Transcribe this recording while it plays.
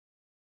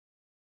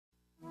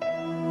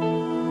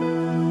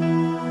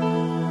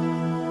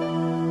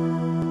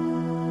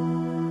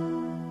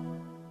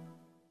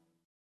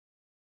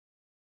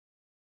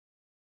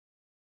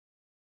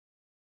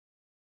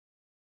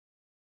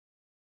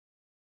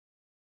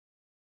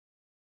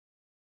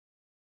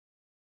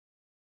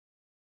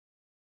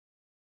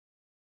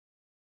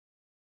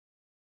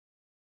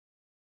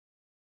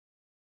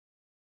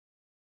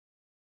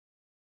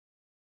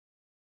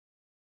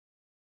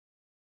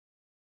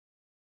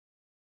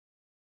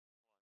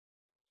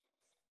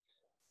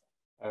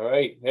All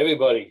right,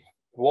 everybody,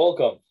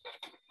 welcome.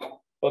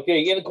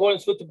 Okay, in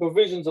accordance with the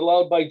provisions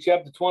allowed by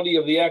Chapter 20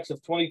 of the Acts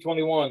of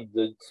 2021,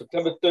 the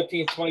September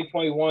 13th,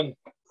 2021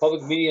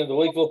 public meeting of the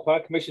Lakeville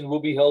Park Commission will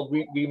be held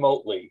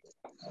remotely.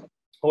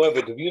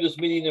 However, to view this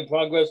meeting in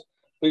progress,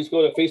 please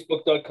go to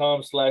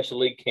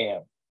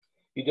facebook.com/LakeCAM.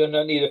 You do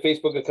not need a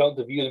Facebook account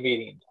to view the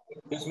meeting.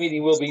 This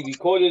meeting will be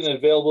recorded and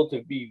available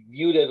to be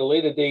viewed at a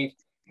later date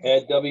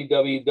at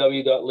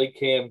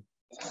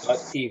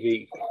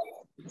www.lakecam.tv.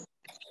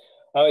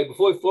 All right,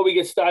 before we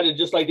get started, I'd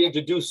just like to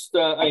introduce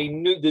the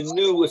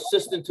new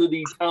assistant to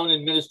the town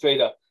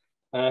administrator.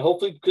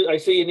 Hopefully, I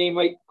say your name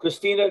right,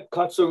 Christina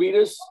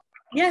Katsouridis?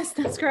 Yes,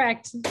 that's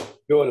correct.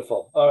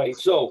 Beautiful. All right,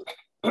 so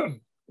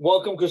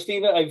welcome,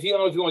 Christina. I don't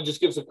know if you want to just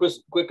give us a quick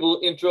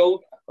little intro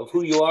of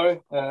who you are.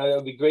 That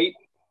would be great.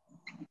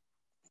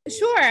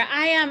 Sure.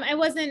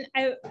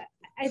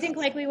 I think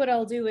likely what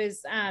I'll do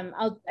is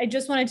I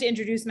just wanted to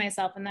introduce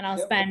myself, and then I'll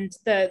spend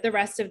the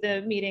rest of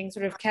the meeting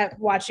sort of kept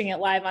watching it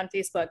live on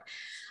Facebook.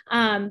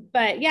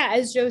 But yeah,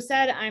 as Joe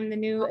said, I'm the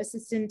new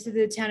assistant to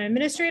the town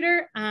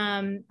administrator.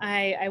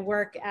 I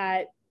work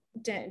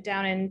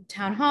down in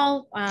town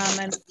hall.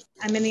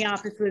 I'm in the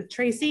office with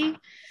Tracy.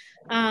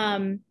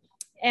 And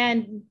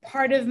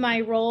part of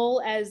my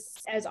role as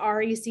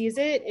Ari sees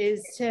it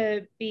is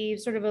to be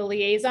sort of a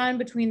liaison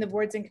between the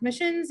boards and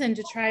commissions and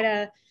to try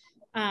to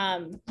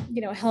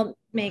help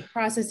make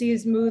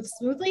processes move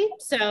smoothly.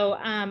 So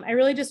I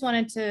really just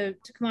wanted to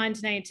come on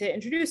tonight to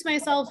introduce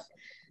myself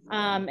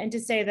and to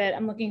say that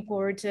I'm looking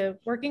forward to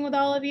working with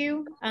all of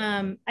you.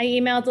 I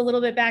emailed a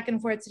little bit back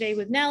and forth today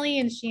with Nellie,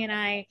 and she and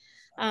I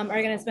are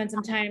going to spend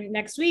some time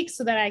next week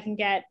so that I can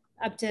get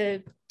up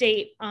to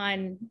date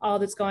on all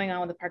that's going on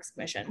with the Parks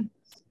Commission.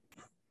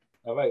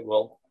 All right,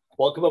 well,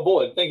 welcome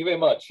aboard. Thank you very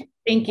much.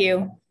 Thank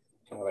you.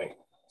 All right.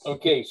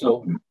 Okay,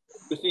 so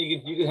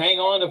Christine, you can hang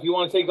on if you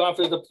want to take off.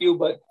 It's up to you,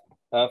 but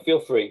feel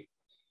free.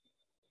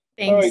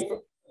 Thanks.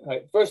 All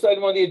right. First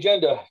item on the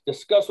agenda,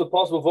 discuss with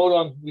possible vote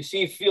on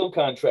received field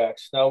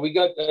contracts. Now we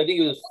got, I think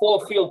it was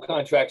 4 field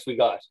contracts we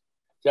got. Is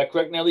that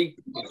correct, Nellie?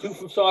 2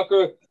 from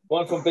soccer,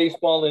 1 from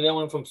baseball, and then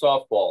 1 from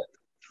softball.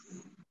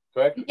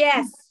 Correct?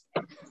 Yes.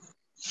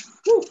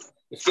 Whew,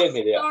 it scared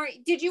me there. Sorry,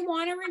 did you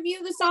want to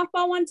review the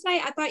softball one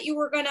tonight? I thought you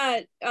were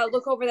gonna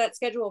look over that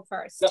schedule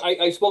first.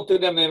 I spoke to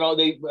them, and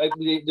they're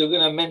going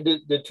to amend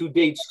the 2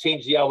 dates,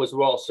 change the hours.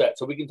 We're all set,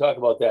 so we can talk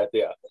about that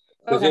there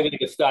because they're going to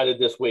get started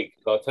this week,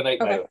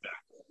 tonight. Okay. Matter of fact.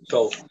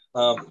 So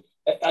I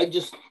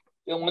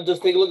want to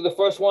just take a look at the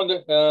first one.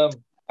 The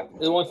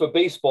one for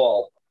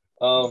baseball.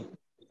 I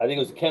think it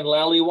was the Ken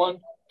Lally one. I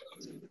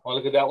want to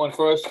look at that one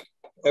first.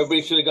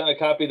 Everybody should have gotten a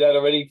copy of that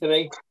already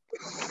today.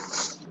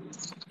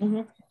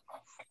 Mm-hmm.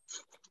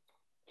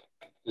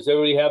 Does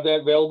everybody have that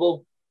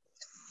available?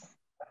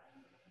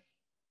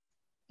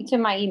 It's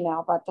in my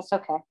email, but that's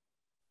okay.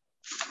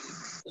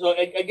 So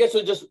I guess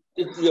we'll just,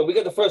 we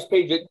got the first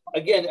page.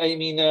 Again, I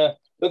mean,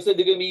 looks like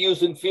they're going to be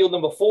using field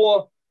number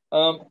 4.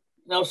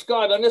 Now,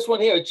 Scott, on this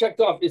one here, I checked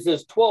off, it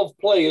says 12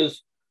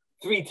 players,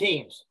 3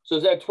 teams. So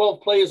is that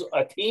 12 players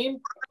a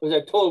team, or is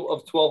that total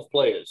of 12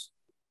 players?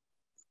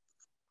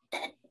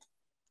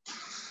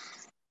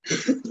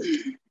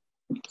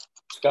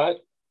 Scott?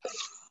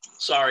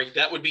 Sorry,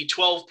 that would be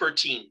 12 per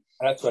team.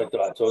 That's what I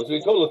thought. So it's a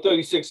total of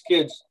 36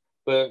 kids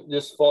for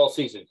this fall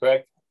season,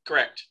 correct?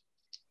 Correct.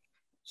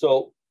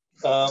 So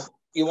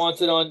he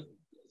wants it on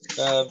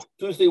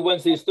Tuesday,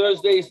 Wednesdays,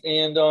 Thursdays,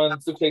 and on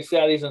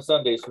Saturdays and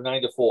Sundays from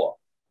 9 to 4.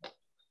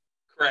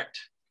 Correct.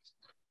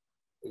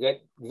 Does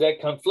that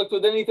conflict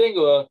with anything,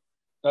 or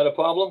not a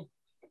problem?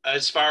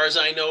 As far as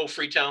I know,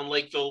 Freetown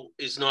Lakeville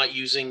is not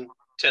using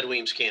Ted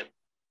Williams Camp.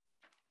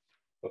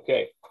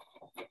 Okay.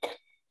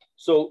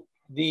 So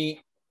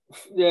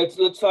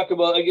let's talk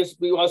about, I guess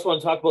we also want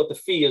to talk about the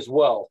fee as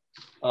well.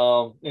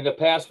 In the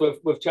past,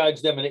 we've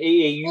charged them an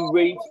AAU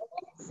rate.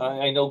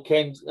 I know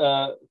Ken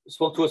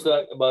spoke to us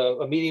about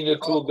a meeting or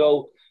 2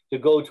 ago to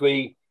go to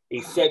a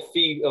set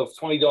fee of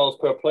 $20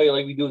 per player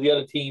like we do the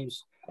other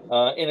teams.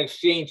 In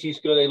exchange,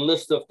 he's got a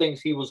list of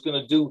things he was going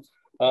to do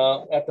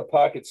at the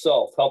park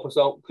itself, help us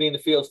out, clean the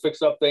fields,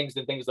 fix up things,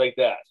 and things like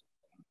that.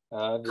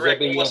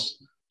 Correct.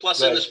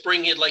 Plus in the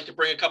spring, he'd like to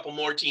bring a couple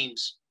more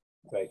teams.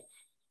 Right.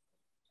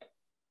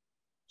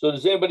 So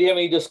does anybody have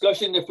any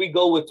discussion if we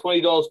go with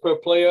 $20 per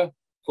player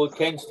for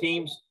Ken's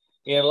teams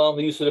and allow them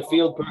the use of the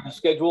field per the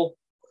schedule?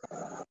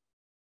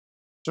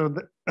 So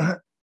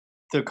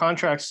the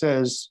contract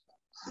says,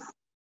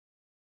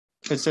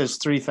 it says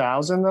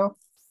 3,000 though?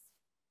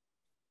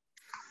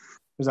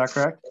 Is that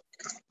correct?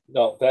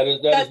 No, that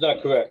is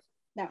not correct.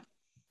 No.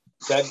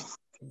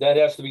 That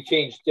has to be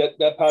changed.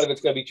 That part of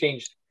it's got to be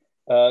changed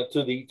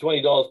to the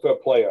 $20 per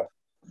player.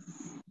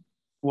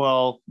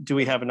 Well, do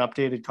we have an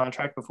updated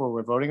contract before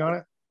we're voting on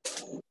it?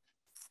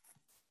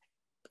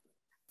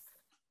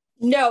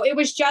 No, it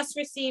was just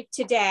received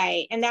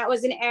today, and that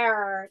was an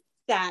error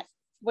that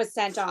was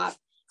sent off.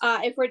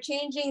 If we're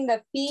changing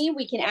the fee,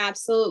 we can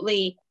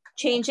absolutely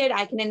change it.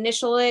 I can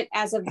initial it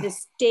as of the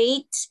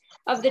date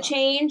of the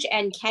change,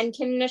 and Ken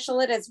can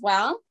initial it as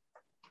well.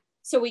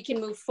 So we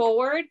can move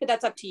forward, but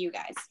that's up to you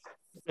guys.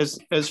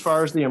 As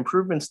far as the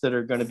improvements that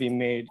are going to be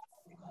made,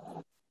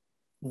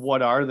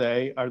 what are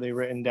they? Are they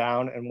written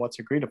down, and what's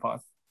agreed upon?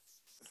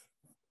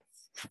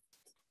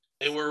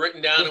 They were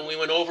written down and we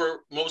went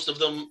over most of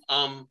them,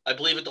 I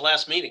believe at the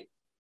last meeting.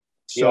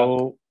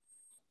 So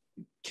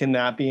can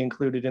that be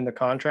included in the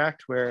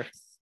contract where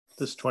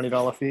this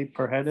 $20 fee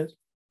per head is?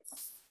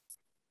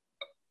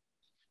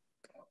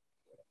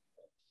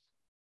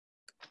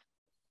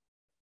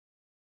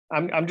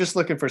 I'm just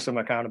looking for some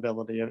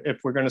accountability.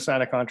 If we're going to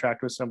sign a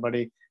contract with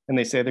somebody and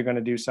they say they're going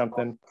to do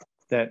something,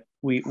 that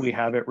we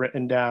have it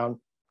written down.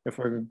 If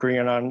we're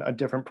agreeing on a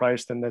different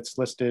price than that's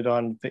listed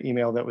on the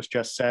email that was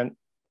just sent,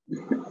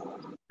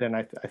 then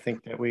I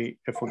think that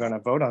if we're going to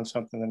vote on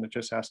something, then it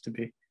just has to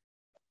be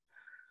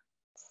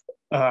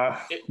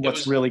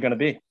what's really going to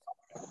be.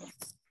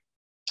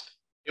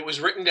 It was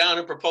written down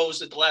and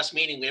proposed at the last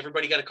meeting.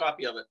 Everybody got a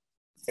copy of it.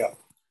 Yeah.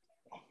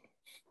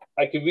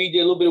 I could read you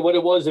a little bit of what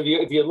it was if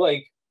you'd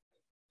like.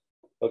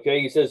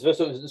 Okay, he says,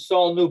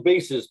 install new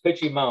bases,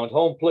 pitching mound,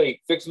 home plate,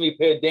 fix and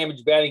repair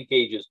damaged batting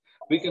cages,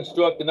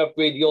 reconstruct and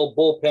upgrade the old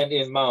bullpen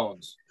in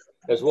mounds,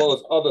 as well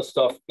as other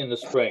stuff in the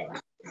spring.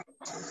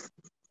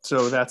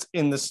 So that's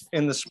in the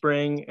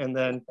spring, and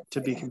then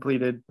to be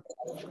completed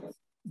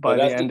by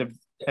the end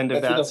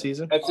of that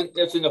season?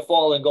 That's in the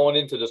fall and going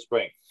into the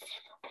spring.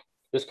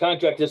 This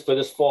contract is for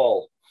this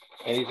fall,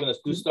 and he's going to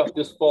do stuff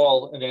this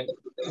fall and then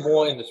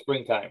more in the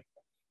springtime.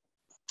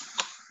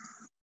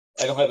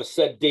 I don't have a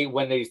set date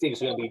when these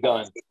things are going to be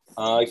done.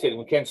 Like I said,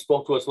 when Ken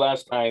spoke to us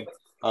last time,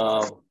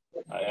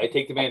 I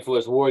take the man for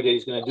his word that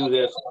he's going to do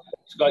this.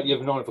 Scott,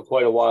 you've known him for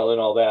quite a while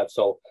and all that.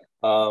 So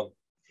I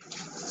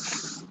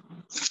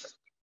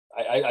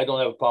don't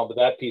have a problem with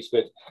that piece.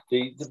 But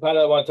the part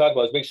I want to talk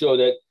about is make sure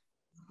that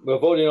we're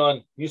voting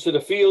on use of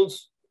the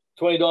fields,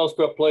 $20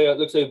 per player. It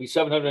looks like it'll be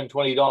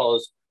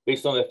 $720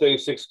 based on the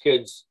 36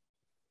 kids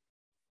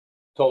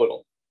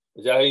total.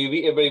 Is that how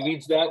everybody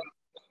reads that?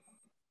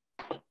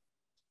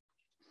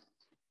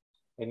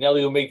 And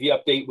Nellie will make the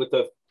update with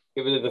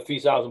give it the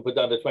 3,000, put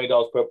down the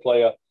 $20 per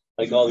player,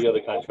 like all the other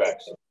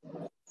contracts.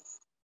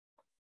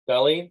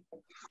 Darlene?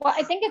 Well,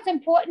 I think it's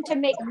important to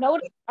make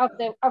note of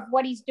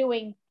what he's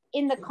doing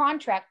in the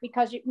contract,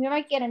 because we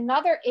might get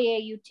another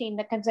AAU team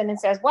that comes in and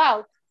says,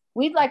 well,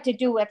 we'd like to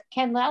do what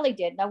Ken Lally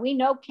did. Now we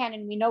know Ken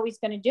and we know he's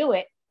going to do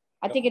it.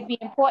 I think it'd be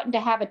important to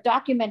have it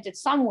documented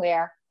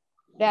somewhere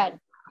that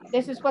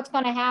this is what's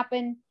going to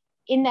happen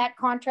in that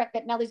contract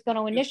that Nellie's going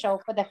to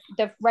initial for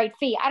the right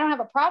fee. I don't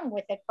have a problem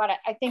with it, but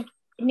I think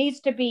it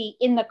needs to be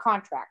in the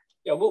contract.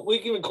 Yeah, we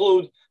can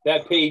include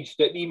that page,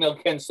 that email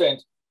Ken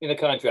sent in the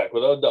contract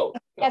without a doubt.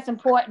 That's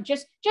important,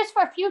 just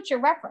for future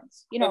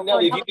reference, you know.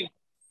 Nellie, if you can,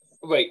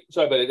 right,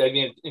 sorry about it, I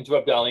didn't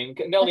interrupt, Darlene.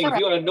 Nellie, if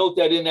you want to note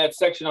that in that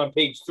section on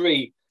page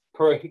 3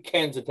 per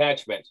Ken's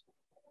attachment.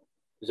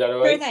 Is that all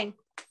right? Sure thing.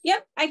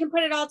 Yep, I can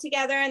put it all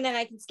together and then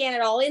I can scan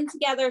it all in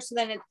together, so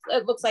then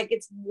it looks like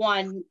it's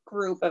one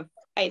group of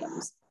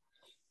items.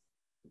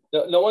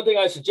 The one thing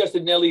I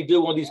suggested Nellie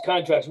do on these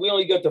contracts, we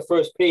only got the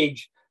first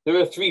page. There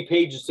are 3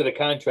 pages to the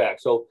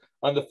contract. So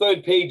on the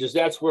 3rd pages,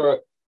 that's where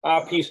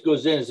our piece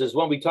goes in. It says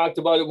when we talked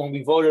about it, when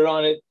we voted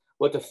on it,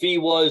 what the fee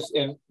was,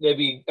 and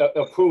maybe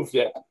approved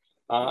it.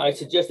 I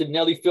suggested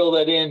Nellie fill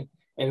that in,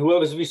 and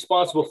whoever's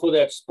responsible for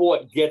that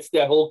sport gets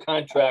that whole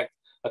contract,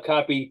 a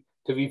copy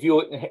to review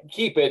it and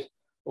keep it,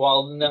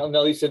 while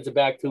Nellie sends it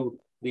back to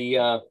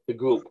the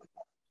group.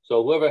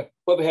 So whoever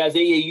has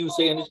AAU,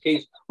 say in this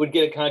case, would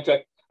get a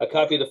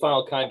copy of the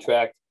final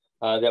contract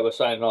that we're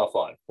signing off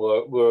on,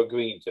 we're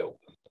agreeing to.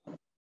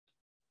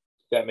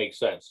 That makes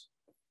sense.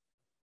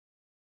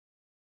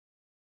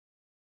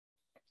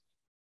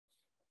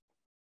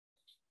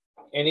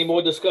 Any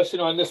more discussion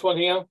on this one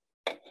here?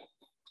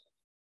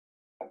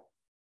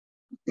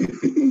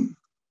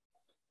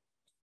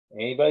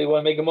 Anybody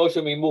want to make a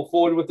motion? We move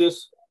forward with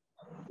this?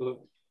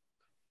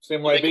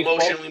 Same like make a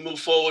motion, we move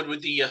forward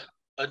with the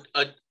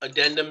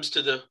addendums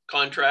to the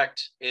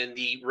contract and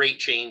the rate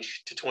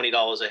change to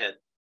 $20 a head.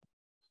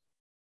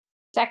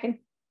 Second.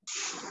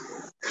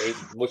 Okay,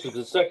 motion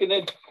is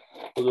seconded.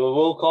 With a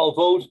roll call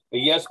vote, a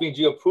yes means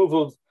you approve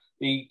of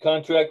the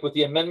contract with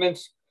the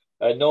amendments.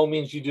 No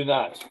means you do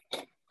not.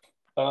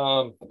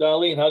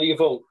 Darlene, how do you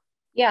vote?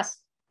 Yes.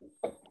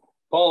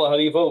 Paula, how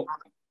do you vote?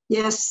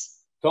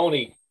 Yes.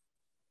 Tony?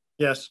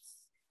 Yes.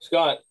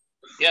 Scott?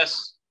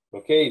 Yes.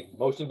 Okay,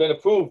 motion's been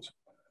approved.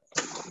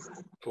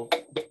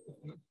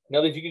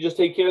 Now, if you could just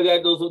take care of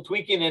that, those little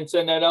tweaking and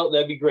send that out,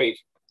 that'd be great.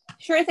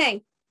 Sure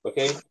thing.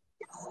 Okay.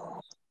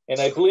 And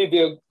I believe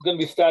they're going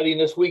to be starting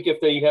this week if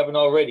they haven't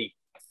already.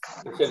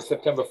 It said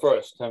September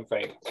 1st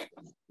timeframe.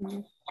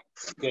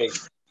 Okay.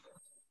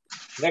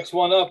 Next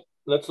one up,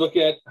 let's look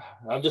at,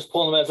 I'm just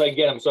pulling them as I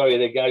get them. Sorry,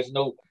 there, guys,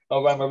 no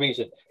rhyme or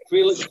reason.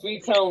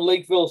 Freetown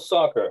Lakeville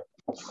Soccer,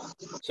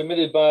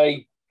 submitted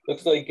by,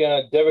 looks like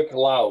Derek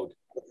Loud.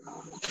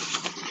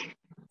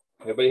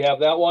 Everybody have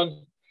that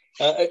one?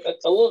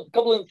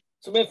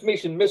 Some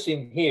information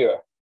missing here.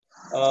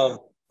 They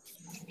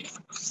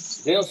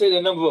don't say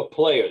the number of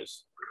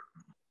players,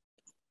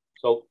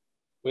 so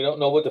we don't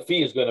know what the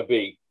fee is going to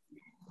be.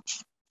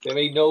 They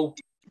may know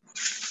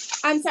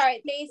I'm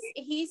sorry,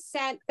 he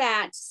sent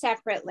that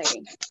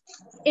separately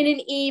in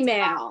an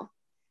email.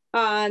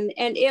 And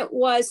it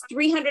was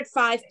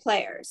 305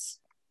 players.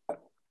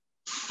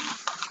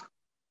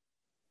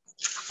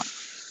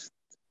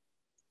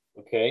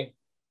 Okay.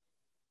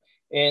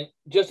 And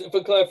just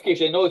for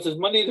clarification, I know it says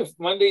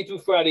Monday through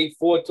Friday,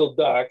 4 till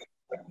dark.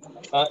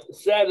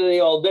 Saturday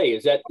all day.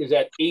 Is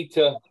that 8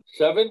 to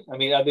 7? I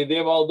mean, are they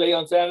there all day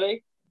on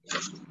Saturday?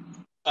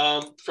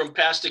 From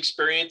past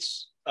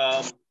experience,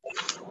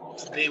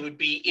 they would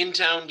be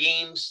in-town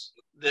games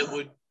that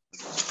would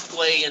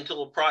play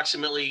until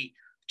approximately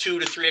 2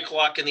 to 3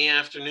 o'clock in the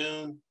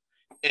afternoon.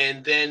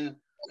 And then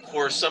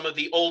for some of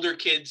the older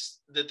kids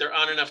that there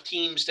aren't enough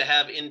teams to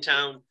have in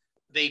town,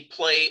 they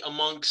play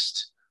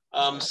amongst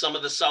some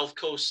of the South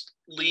Coast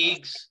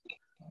leagues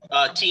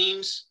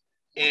teams,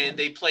 and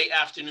they play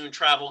afternoon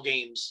travel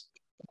games,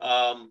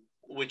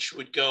 which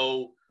would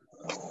go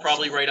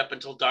probably right up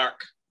until dark.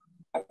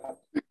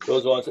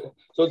 Those ones.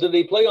 So do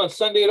they play on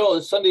Sunday at all?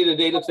 Is Sunday the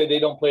day? Looks like they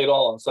don't play at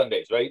all on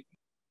Sundays, right?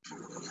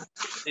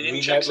 They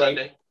didn't check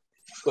Sunday. Right?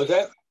 Was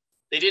that?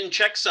 They didn't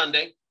check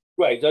Sunday.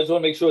 Right. I just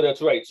want to make sure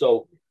that's right.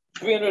 So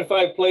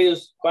 305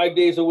 players, 5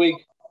 days a week,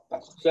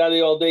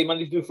 Saturday all day,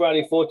 Monday through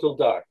Friday, 4 till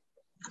dark.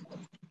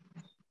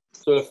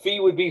 So the fee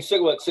would be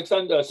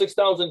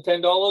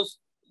 $6,010?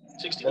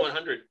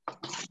 6,100.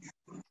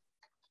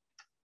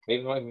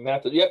 Maybe my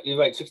math. Yep, you're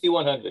right.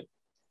 6,100.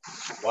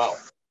 Wow.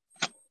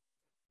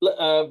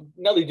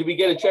 Nellie, did we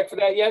get a check for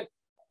that yet?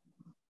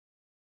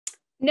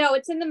 No,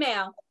 it's in the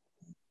mail.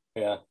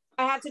 Yeah.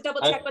 I have to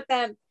double check with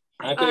them.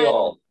 Aren't they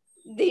all?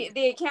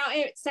 The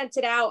accountant sent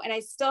it out, and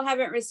I still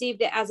haven't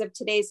received it as of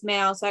today's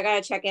mail, so I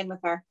got to check in with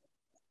her.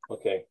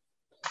 Okay.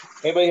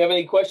 Anybody have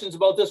any questions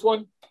about this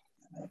one?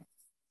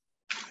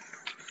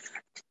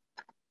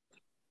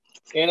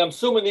 And I'm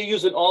assuming they're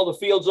using all the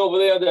fields over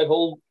there, that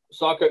whole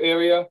soccer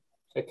area.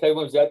 I tell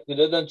you that they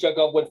didn't check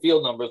out what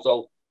field number.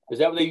 So is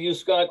that what they use,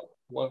 Scott?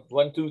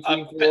 One, two,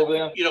 three, four over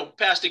there? You know,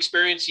 past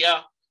experience,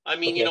 yeah. I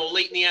mean, okay. You know,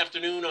 late in the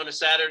afternoon on a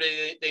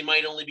Saturday, they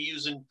might only be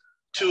using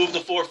 2 of the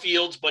 4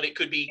 fields, but it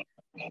could be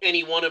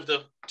any one of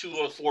the 2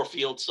 or 4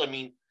 fields. I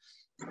mean.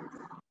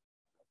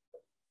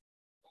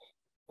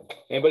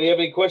 Anybody have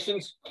any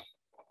questions?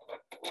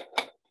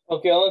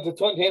 Okay, I'll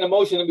entertain a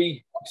motion that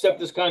we accept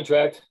this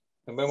contract.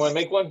 Anybody want to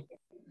make one?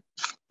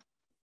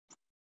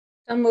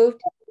 So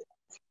moved.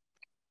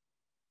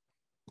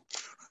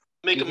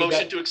 Make a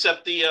motion to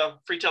accept the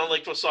Freetown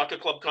Lakeville Soccer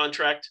Club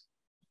contract.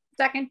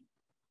 Second.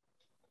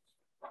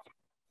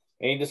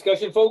 Any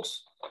discussion,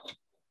 folks?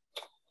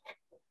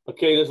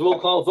 Okay, there's a roll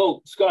call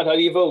vote. Scott, how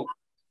do you vote?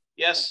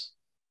 Yes.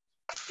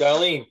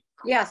 Darlene?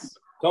 Yes.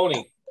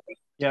 Tony?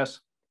 Yes.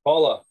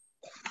 Paula?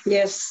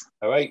 Yes.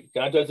 All right,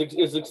 contract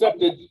is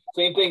accepted.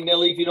 Same thing,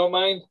 Nellie, if you don't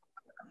mind.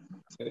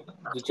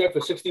 The check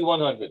for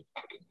 6,100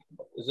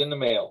 is in the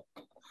mail.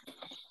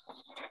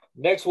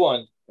 Next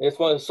one. It's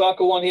for the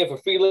soccer one here for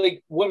Free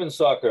Lake Women's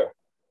Soccer.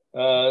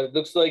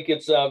 Looks like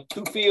it's 2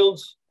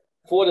 fields,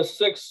 4 to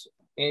 6,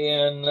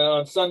 and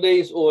on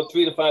Sundays or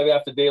 3 to 5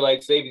 after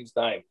daylight savings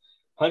time.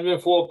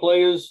 104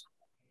 players.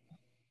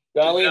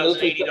 Darlene,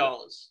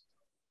 $2,080.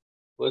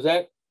 What was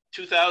that?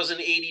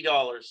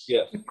 $2,080.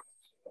 Yes.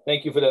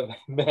 Thank you for the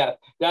math.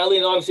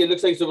 Darlene, obviously, it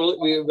looks like it's a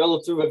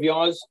relative of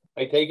yours.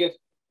 I take it?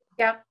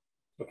 Yep.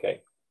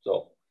 Okay.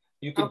 So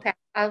you can. Okay.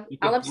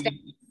 I'll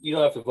abstain. You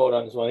don't have to vote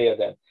on this one here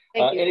then.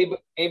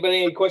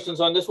 Anybody any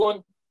questions on this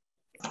one?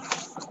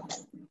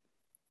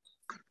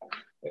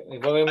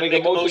 Anybody make a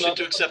motion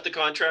to accept the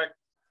contract.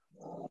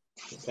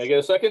 Can I get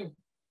a second?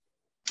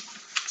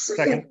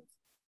 Second.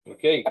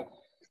 Okay.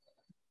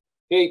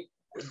 Okay.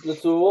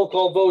 Let's do a roll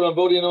call vote on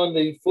voting on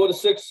the 4 to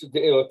 6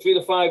 or 3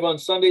 to 5 on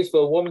Sundays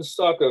for women's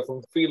soccer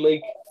from Free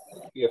Lake.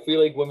 Yeah, Free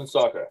Lake Women's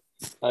Soccer.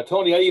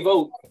 Tony, how do you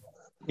vote?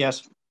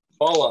 Yes.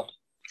 Paula?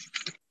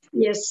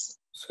 Yes.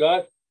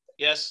 Scott?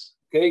 Yes.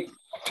 Okay.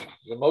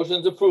 The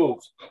motion's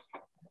approved.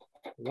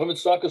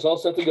 Women's soccer's all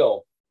set to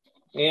go.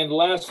 And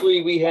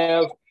lastly, we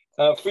have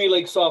Free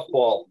Lake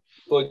Softball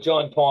for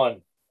John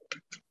Pond.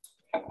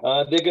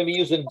 They're going to be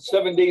using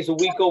 7 days a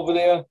week over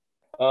there.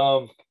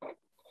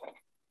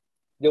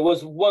 There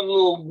was one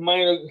little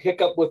minor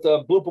hiccup with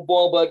a blooper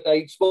ball, but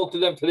I spoke to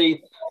them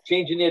today,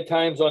 changing their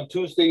times on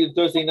Tuesday and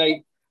Thursday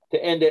night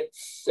to end at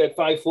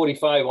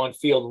 5:45 on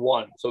field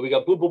 1. So we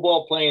got blooper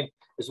ball playing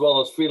as well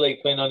as Free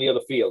Lake playing on the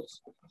other fields.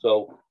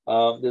 So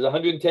there's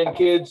 110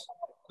 kids.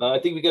 I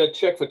think we got a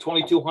check for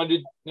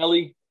 2,200,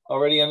 Nellie,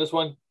 already on this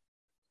one.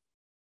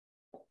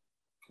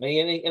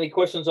 Any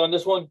questions on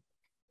this one?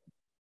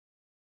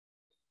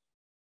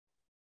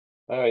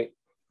 All right.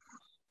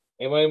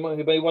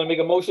 Anybody want to make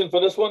a motion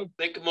for this one?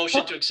 Make a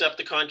motion to accept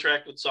the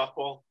contract with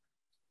softball.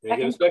 Can I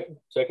get a second?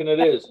 Second it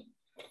is.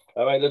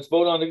 All right, let's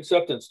vote on the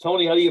acceptance.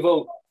 Tony, how do you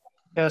vote?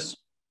 Yes.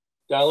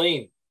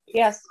 Darlene?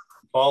 Yes.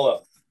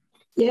 Paula?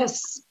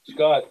 Yes.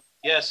 Scott?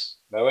 Yes.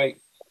 All right.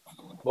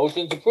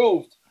 Motion's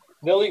approved.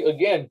 Nellie,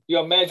 again,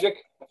 your magic.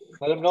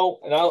 Let them know.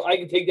 And I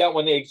can take that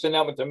one there. Send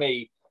that one to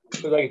me.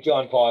 Because I get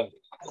John Pond.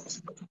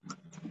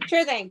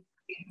 Sure thing.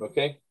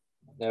 Okay.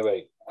 All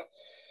right.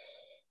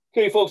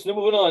 Okay, folks, now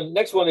moving on.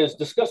 Next one is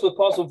discuss with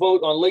possible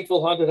vote on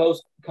Lakeville Haunted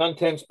House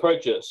contents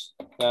purchase.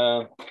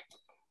 I'll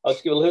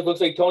just give a little. It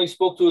looks like Tony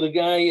spoke to the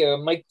guy,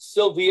 Mike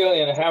Sylvia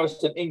and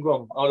Harrison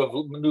Ingram out of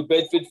New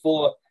Bedford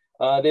for,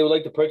 they would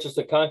like to purchase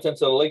the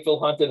contents of the Lakeville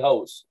Haunted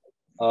House.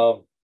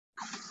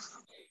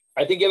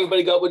 I think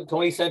everybody got what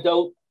Tony sent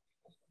out.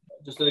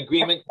 Just an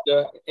agreement.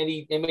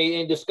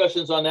 Any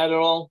discussions on that at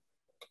all?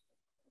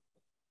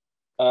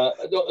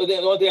 The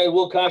only thing I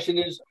will caution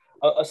is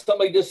something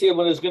like this here,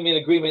 when there's going to be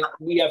an agreement,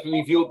 we have to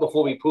review it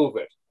before we prove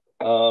it.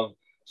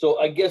 So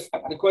I guess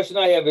the question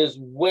I have is,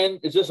 when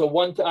is this a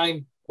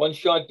one-time,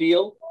 one-shot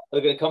deal?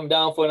 They're going to come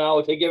down for an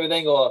hour, take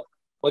everything, or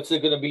what's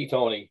it going to be,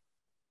 Tony?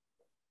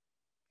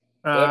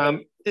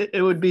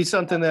 It would be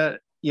something that,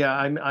 yeah,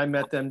 I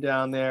met them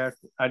down there.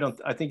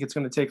 I think it's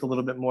going to take a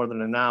little bit more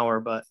than an hour,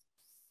 but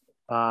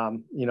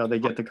you know, they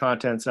get the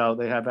contents out,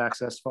 they have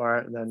access for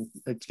it, and then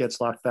it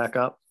gets locked back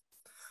up.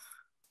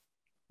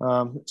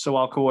 So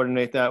I'll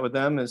coordinate that with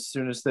them. As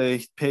soon as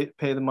they pay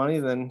the money,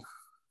 then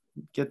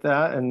get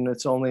that, and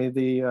it's only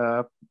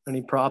the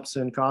any props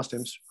and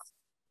costumes.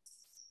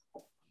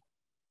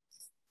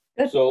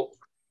 So,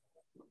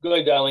 go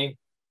ahead, Darlene.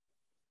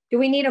 Do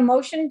we need a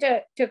motion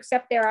to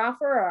accept their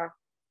offer, or?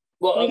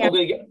 Well, I'm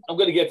going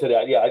to get to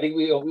that. Yeah, I think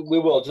we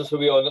will, just so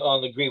we're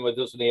on agreement with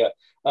this one here.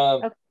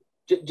 Okay.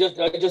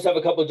 I just have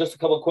a couple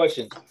of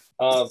questions.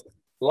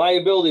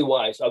 Liability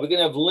wise, are we going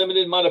to have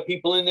limited amount of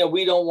people in there?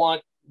 We don't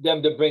want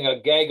them to bring a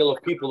gaggle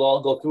of people to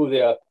all go through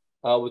there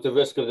with the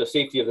risk of the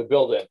safety of the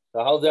building.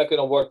 So how's that going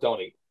to work,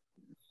 Tony?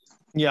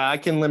 Yeah, I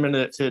can limit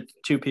it to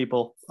 2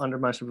 people under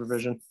my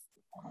supervision.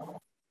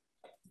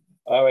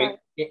 All right.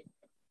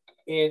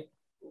 And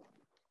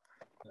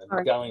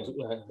Darlene,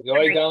 you all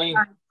right, Darlene?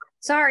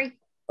 Sorry.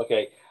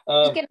 Okay.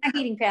 Just get my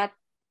heating pad.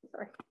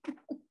 Sorry.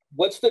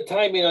 What's the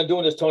timing on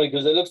doing this, Tony?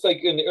 Because it looks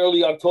like in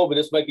early October,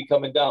 this might be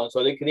coming down.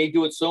 So can they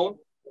do it soon?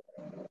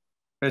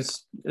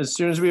 As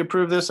soon as we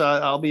approve this,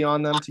 I'll be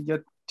on them to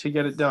get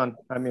it done.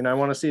 I mean, I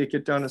want to see it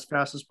get done as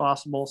fast as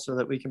possible so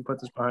that we can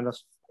put this behind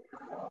us.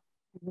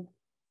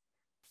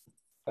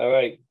 All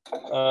right.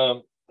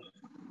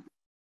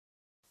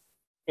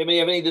 Anybody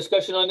have any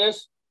discussion on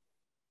this?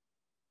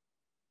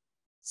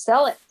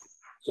 Sell it.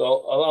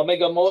 So I'll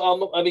make a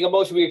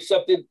motion. We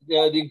accepted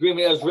the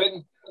agreement as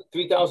written.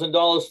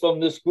 $3,000 from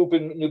this group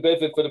in New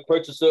Bedford for the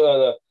purchase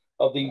of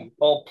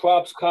all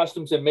props,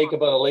 costumes, and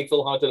makeup on a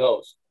Lakeville Haunted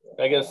House.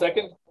 Can I get a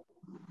second?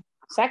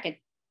 Second.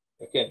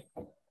 Okay.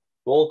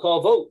 Roll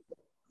call vote.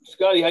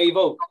 Scotty, how you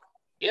vote?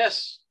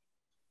 Yes.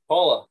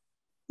 Paula?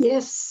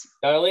 Yes.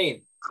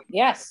 Darlene?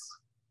 Yes.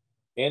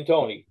 And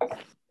Tony?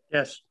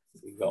 Yes.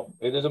 There you go.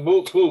 It is a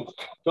move. Tony,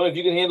 if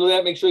you can handle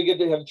that, make sure you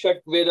have a check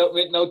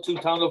written out to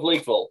Town of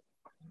Lakeville.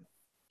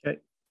 Okay.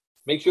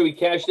 Make sure we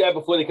cash that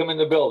before they come in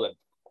the building.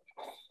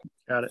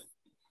 Got it.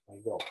 There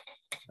you go.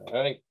 All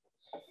right.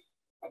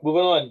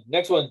 Moving on.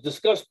 Next one.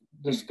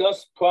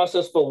 Discuss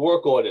process for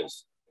work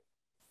orders.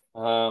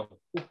 Who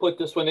put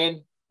this one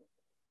in?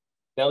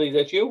 Nellie, is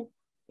that you?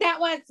 That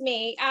was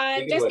me.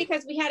 Just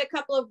because we had a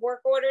couple of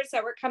work orders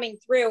that were coming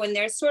through, and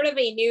there's sort of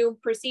a new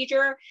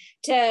procedure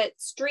to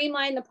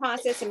streamline the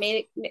process and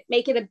make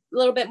it a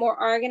little bit more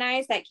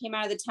organized that came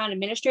out of the town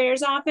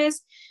administrator's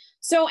office.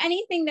 So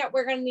anything that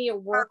we're going to need a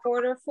work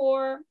order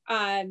for,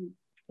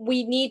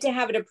 we need to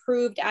have it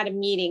approved at a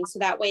meeting. So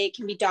that way it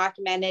can be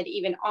documented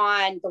even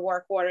on the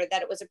work order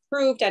that it was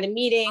approved at a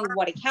meeting,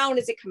 what account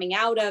is it coming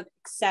out of,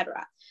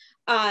 etc.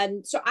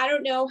 So I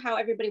don't know how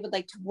everybody would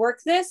like to work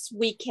this.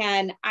 We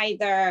can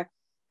either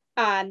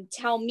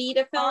tell me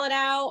to fill it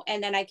out,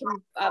 and then I can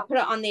put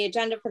it on the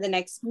agenda for the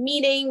next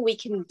meeting. We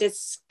can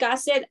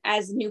discuss it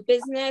as new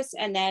business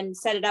and then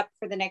set it up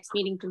for the next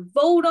meeting to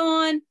vote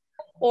on,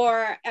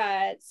 or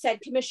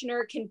said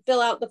commissioner can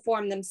fill out the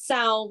form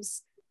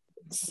themselves,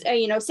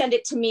 send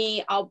it to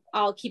me.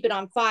 I'll keep it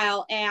on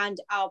file, and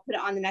I'll put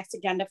it on the next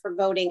agenda for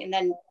voting, and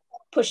then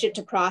push it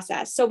to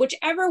process. So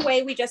whichever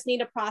way, we just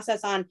need a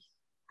process on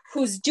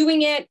who's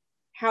doing it,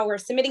 how we're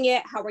submitting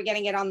it, how we're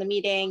getting it on the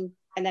meeting,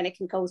 and then it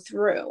can go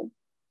through.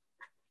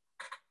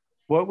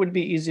 What would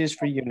be easiest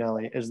for you,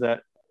 Nellie? Is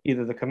that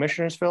either the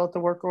commissioners fill out the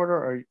work order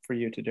or for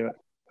you to do it?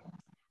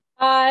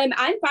 I'm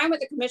fine with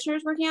the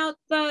commissioners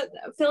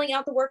filling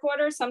out the work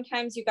order.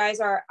 Sometimes you guys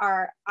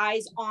are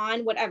eyes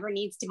on whatever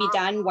needs to be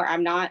done where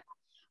I'm not.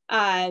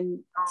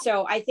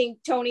 So I think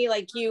Tony,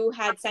 like you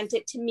had sent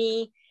it to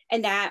me,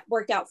 and that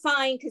worked out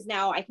fine because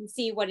now I can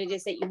see what it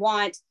is that you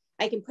want.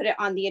 I can put it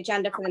on the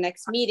agenda for the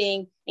next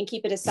meeting and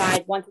keep it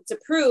aside. Once it's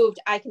approved,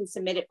 I can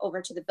submit it over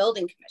to the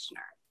building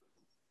commissioner.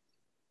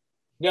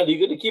 Now, you're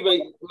going to keep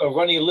a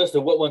running list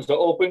of what ones are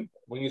open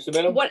when you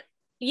submit them?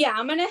 Yeah,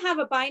 I'm going to have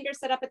a binder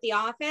set up at the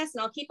office,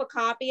 and I'll keep a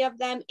copy of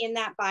them in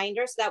that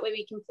binder. So that way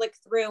we can flick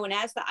through. And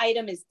as the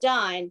item is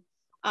done,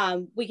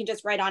 we can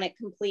just write on it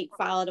complete,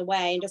 file it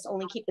away, and just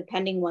only keep the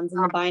pending ones in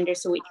the binder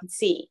so we can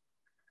see.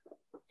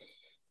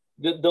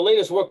 The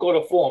latest work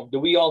order form, do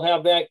we all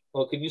have that?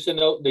 Or can you send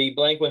out the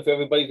blank one for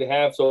everybody to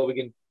have so we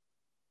can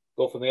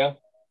go from there?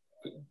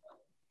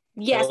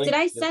 Yes, did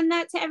I send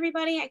that to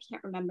everybody? I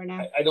can't remember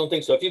now. I don't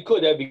think so. If you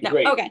could, that'd be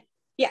great. Okay,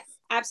 Yes,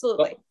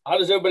 absolutely. How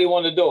does everybody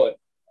want to do it?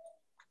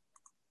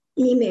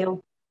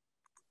 Email.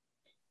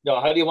 No,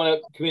 how do you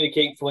want to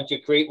communicate once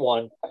you create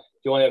one? Do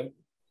you want to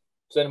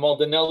send them all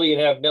to Nellie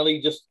and have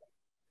Nellie just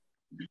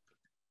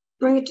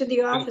Bring it to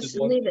the office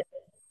and leave it.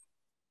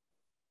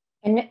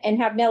 And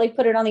have Nellie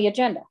put it on the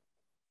agenda.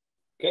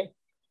 Okay.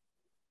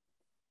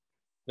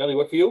 Nellie,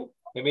 what for you?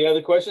 Any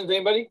other questions,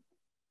 anybody?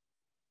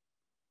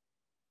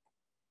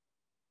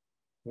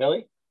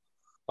 Nellie,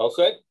 all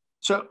set?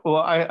 So, well,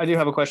 I do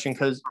have a question,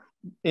 because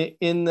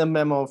in the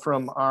memo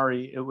from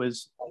Ari, it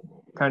was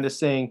kind of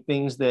saying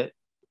things that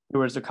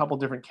there was a couple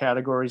different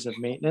categories of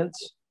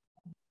maintenance.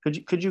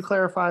 Could you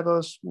clarify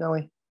those,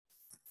 Nellie?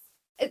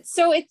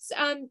 So it's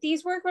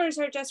these work orders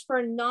are just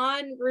for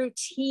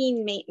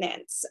non-routine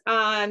maintenance.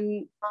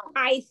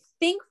 I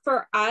think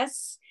for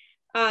us,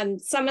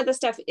 some of the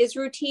stuff is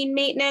routine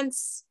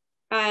maintenance.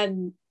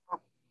 It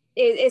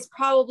is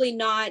probably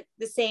not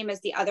the same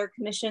as the other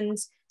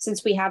commissions,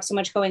 since we have so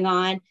much going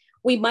on.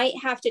 We might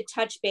have to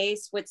touch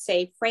base with,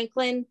 say,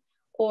 Franklin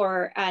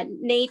or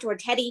Nate or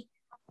Teddy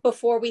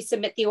before we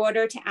submit the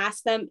order to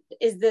ask them,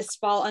 is this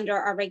fall under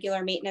our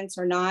regular maintenance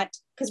or not?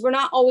 Because we're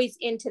not always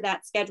into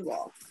that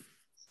schedule.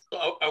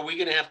 Are we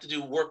going to have to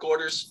do work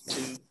orders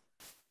to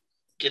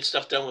get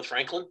stuff done with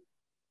Franklin?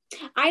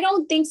 I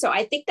don't think so.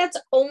 I think that's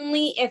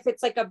only if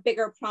it's like a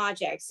bigger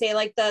project, say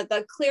like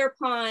the Clear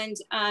Pond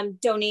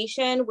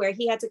donation, where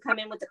he had to come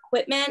in with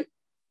equipment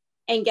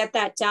and get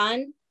that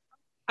done.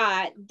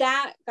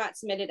 That got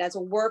submitted as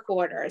a work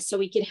order, so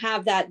we can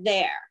have that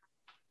there.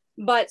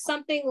 But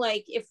something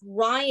like if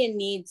Ryan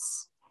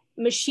needs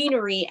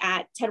machinery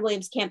at Ted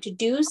Williams Camp to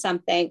do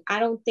something, I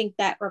don't think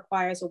that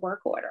requires a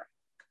work order.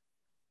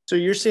 So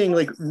you're saying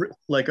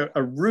like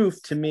a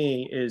roof to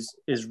me is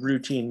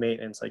routine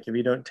maintenance. Like if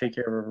you don't take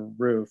care of a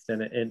roof,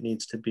 then it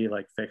needs to be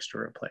like fixed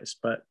or replaced.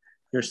 But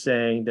you're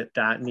saying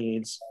that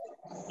needs,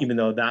 even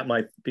though that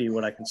might be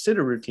what I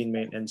consider routine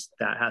maintenance,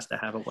 that has to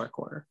have a work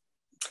order.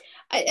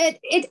 I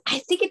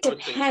think it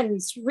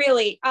depends,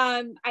 really.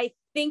 I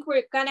think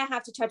we're gonna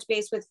have to touch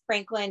base with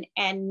Franklin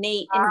and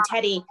Nate and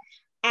Teddy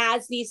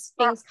as these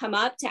things come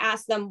up to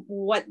ask them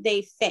what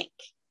they think.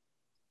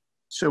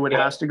 So it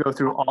has to go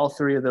through all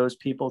three of those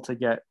people to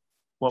get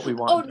what we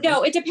want. Oh,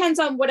 no, it depends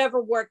on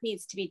whatever work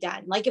needs to be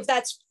done. Like if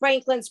that's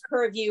Franklin's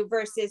purview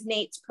versus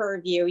Nate's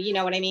purview, you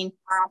know what I mean?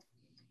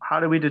 How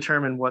do we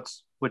determine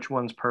which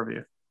one's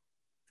purview?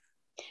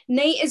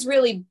 Nate is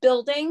really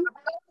building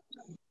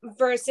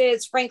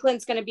versus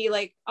Franklin's going to be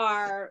like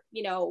our,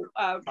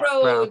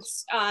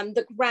 roads,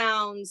 the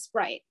grounds,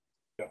 right?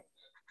 Yeah.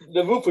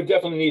 The roof would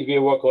definitely need to be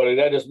a work order.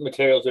 That is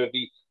materials that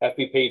have to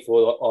be paid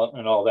for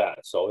and all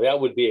that. So that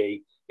would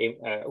be a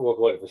work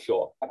order for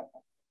sure.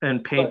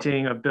 And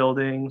painting of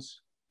buildings,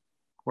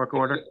 work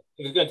order?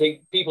 If it's going to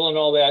take people and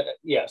all that,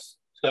 yes.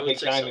 It's going to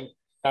take time,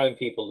 so. time and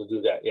people to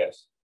do that,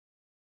 yes.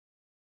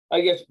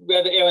 I guess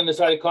rather err on the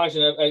side of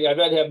caution, I'd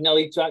rather have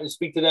Nellie try to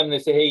speak to them and they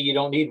say, hey, you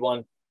don't need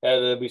one.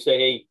 Rather than we say,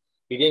 hey,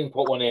 you didn't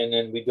put one in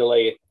and we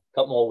delay it a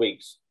couple more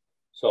weeks.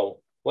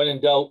 So when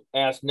in doubt,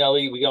 ask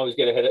Nellie. We can always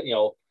get ahead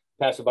of,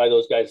 pass it by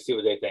those guys to see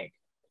what they think.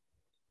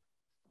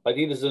 I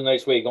think this is a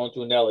nice way of going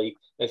through Nellie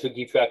and should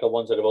keep track of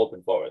ones that have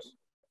opened for us.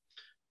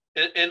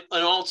 And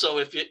also,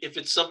 if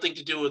it's something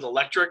to do with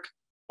electric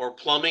or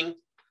plumbing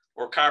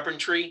or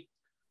carpentry,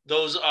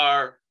 those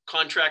are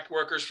contract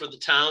workers for the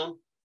town.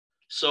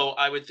 So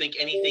I would think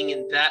anything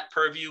in that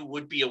purview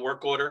would be a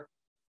work order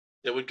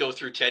that would go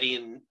through Teddy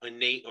and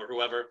Nate or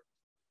whoever.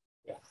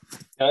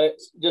 Yeah.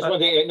 Just one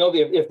thing, I know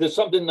if there's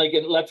something like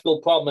an electrical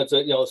problem, it's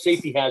a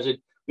safety hazard,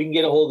 we can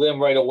get a hold of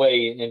them right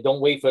away and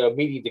don't wait for a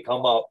meeting to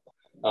come up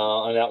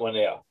on that one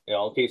there.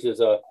 In case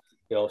there's a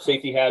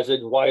safety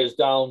hazard, wires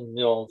down,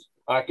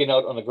 arcing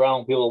out on the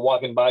ground, people are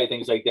walking by,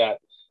 things like that.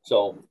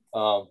 So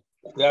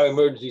there are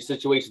emergency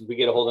situations, we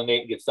get a hold of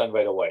Nate and gets done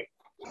right away.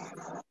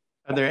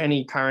 Are there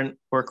any current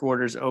work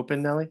orders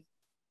open, Nellie?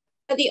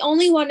 The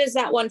only one is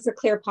that one for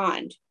Clear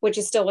Pond, which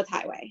is still with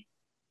Highway.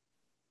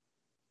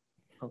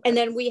 Okay. And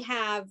then we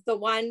have the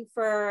one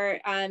for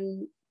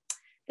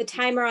the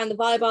timer on the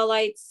volleyball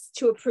lights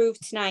to approve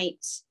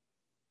tonight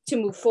to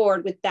move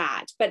forward with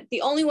that. But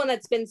the only one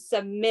that's been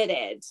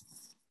submitted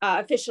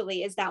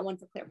officially is that one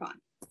for Clear Pond.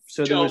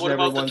 So Joe, what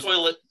about the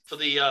toilet for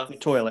the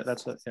toilet?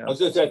 That's it. Yeah.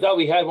 I thought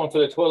we had one for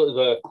the toilet,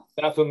 the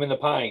bathroom in the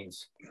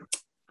Pines.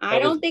 I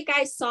don't think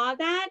I saw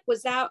that.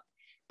 Was that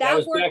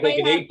work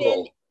might have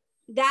been?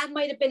 That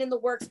might have been in the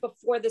works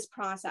before this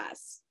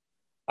process.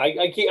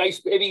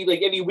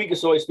 Every week or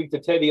so I speak to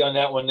Teddy on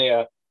that one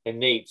there and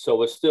Nate.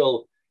 So it's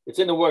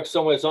in the works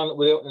somewhere. It's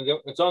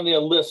on their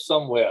list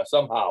somewhere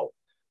somehow.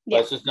 But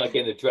it's just not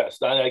getting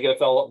addressed. I got to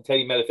follow up with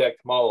Teddy, matter of fact,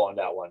 tomorrow on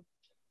that one.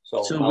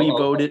 So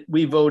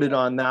we voted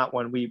on that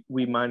one.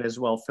 We might as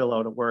well fill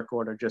out a work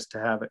order just to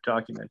have it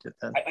documented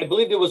then. I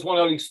believe there was one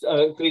already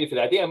created for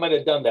that. I think I might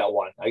have done that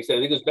one. I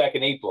think it was back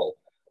in April.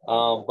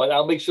 But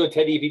I'll make sure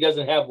Teddy, if he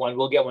doesn't have one,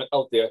 we'll get one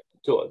out there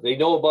to it. They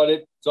know about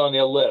it. It's on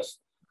their list.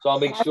 So I'll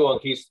make sure in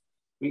case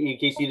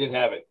he didn't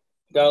have it.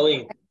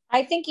 Darlene.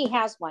 I think he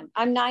has one.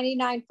 I'm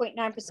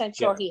 99.9%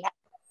 sure he has.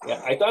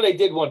 Yeah, I thought I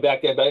did one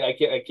back then, but I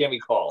can't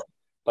recall.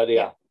 But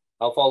yeah,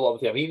 I'll follow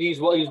up with him. He's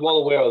well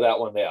aware of that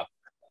one there.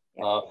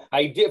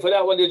 I did for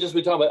that one. Just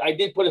we talking about. I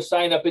did put a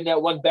sign up in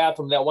that one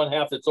bathroom, that one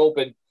half that's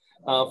open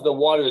for the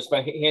water is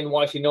for hand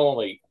washing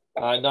only,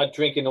 not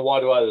drinking the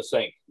water out of the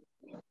sink.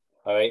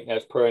 All right,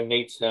 as per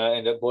Nate's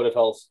and the Board of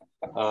Health's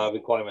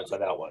requirements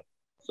on that one.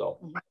 So,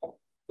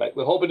 but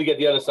we're hoping to get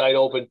the other side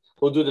open.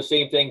 We'll do the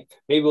same thing.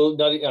 Maybe we'll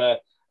not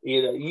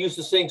either use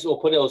the sinks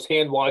or put those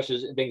hand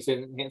washers and things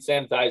in hand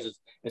sanitizers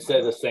instead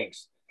of the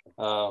sinks.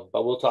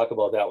 But we'll talk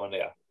about that one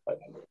there. But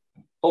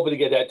hoping to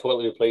get that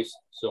toilet replaced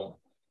soon.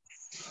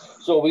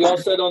 So we all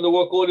set on the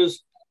work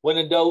orders. When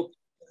in doubt,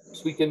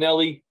 speak to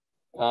Nellie.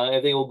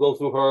 Everything will go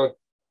through her,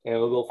 and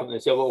we'll go from there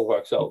and see what will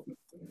work. So,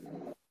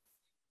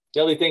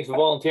 Nellie, thanks for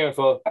volunteering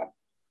for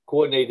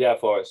coordinating that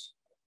for us.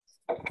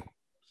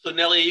 So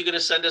Nellie, are you going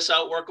to send us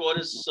out work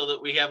orders so that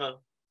we have a?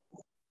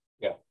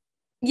 Yeah.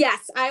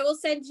 Yes, I will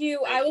send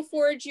you. I will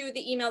forward you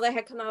the email that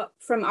had come out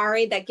from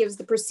Ari that gives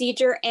the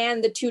procedure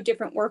and the 2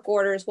 different work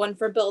orders, one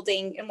for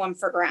building and one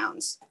for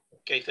grounds.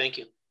 Okay, thank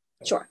you.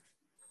 Sure.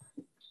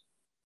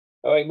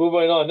 All right,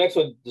 moving on. Next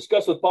one,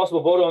 discuss with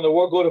possible vote on the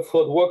work order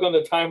for the work on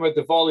the timer at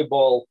the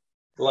volleyball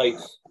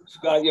lights.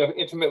 Scott, you're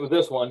intimate with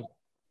this one.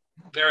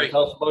 Very.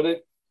 Tell us about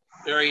it.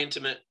 Very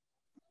intimate.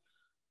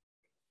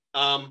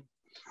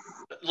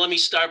 Let me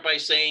start by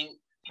saying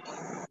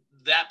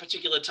that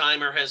particular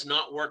timer has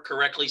not worked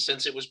correctly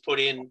since it was put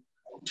in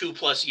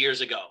 2+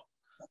 years ago.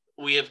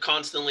 We have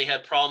constantly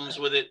had problems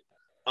with it.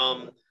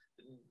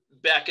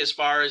 Back as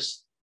far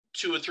as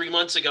 2 or 3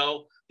 months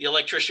ago, the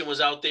electrician was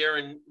out there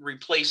and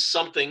replaced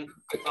something,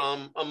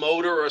 a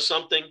motor or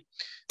something.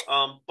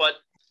 But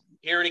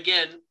here and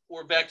again,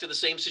 we're back to the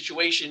same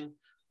situation.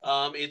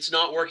 It's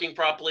not working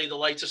properly. The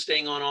lights are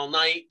staying on all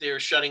night. They're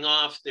shutting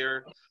off.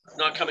 They're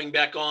not coming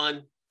back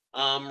on.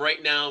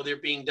 Right now, they're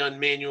being done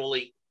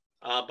manually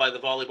by the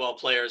volleyball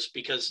players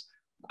because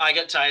I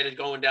got tired of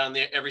going down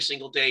there every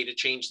single day to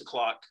change the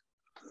clock.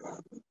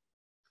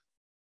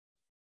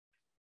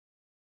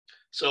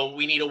 So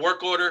we need a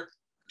work order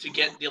to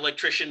get the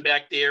electrician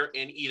back there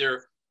and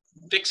either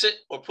fix it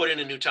or put in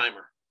a new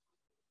timer.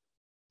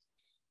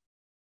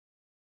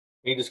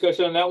 Any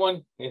discussion on that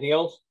one? Anything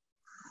else?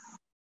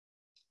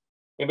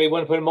 Anybody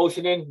want to put a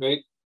motion in, right?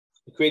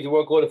 To create the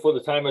work order for the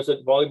timers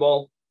at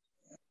volleyball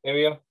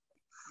area?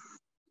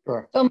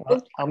 Sure.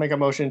 I'll make a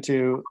motion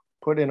to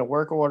put in a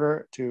work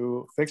order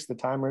to fix the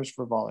timers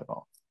for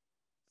volleyball.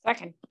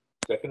 Second.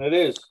 Second it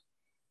is.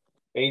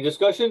 Any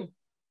discussion?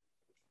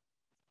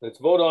 Let's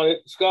vote on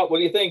it. Scott, what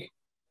do you think?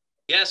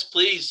 Yes,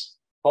 please.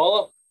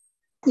 Paula?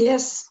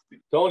 Yes.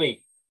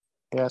 Tony?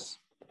 Yes.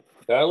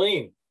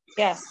 Darlene?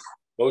 Yes.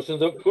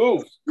 Motion's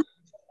approved.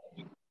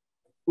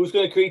 Who's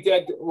going to create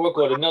that work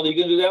order? Nellie, you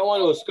going to do that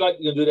one, or Scott,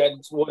 you going to do that?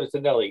 It's to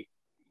Nellie.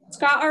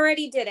 Scott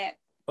already did it.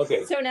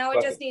 Okay. So now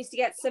it just needs to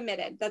get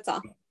submitted. That's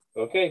all.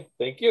 Okay,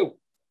 thank you.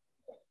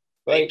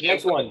 Thank Right, you.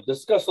 next one.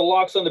 Discuss the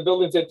locks on the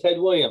buildings at Ted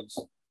Williams.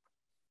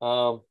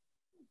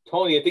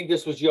 Tony, I think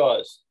this was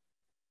yours.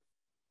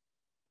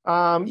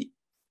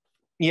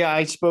 Yeah,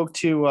 I spoke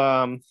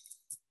to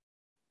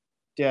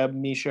Deb,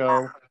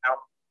 Micho,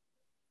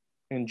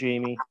 and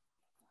Jamie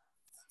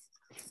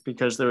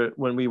because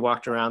when we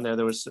walked around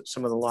there was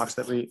some of the locks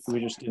that we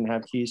just didn't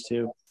have keys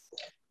to.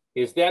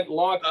 Is that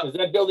lock? Is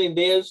that building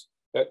theirs?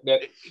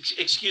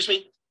 Excuse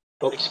me.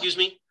 Oh. Excuse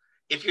me.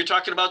 If you're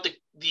talking about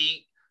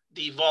the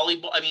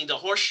volleyball, I mean the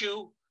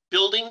horseshoe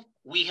building,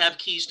 we have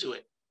keys to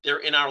it. They're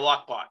in our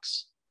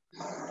lockbox.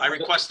 I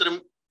requested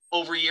them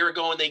over a year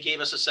ago, and they gave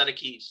us a set of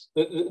keys.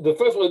 The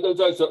first one,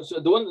 so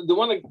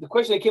the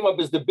question that came up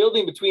is the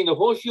building between the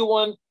horseshoe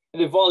one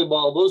and the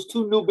volleyball. Those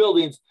 2 new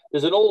buildings.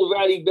 There's an old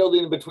ratty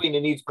building in between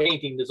that needs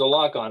painting. There's a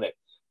lock on it.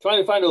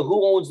 Trying to find out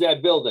who owns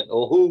that building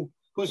or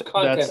whose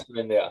contents are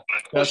in there.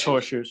 That's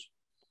horseshoes.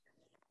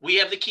 We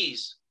have the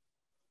keys.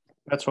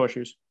 That's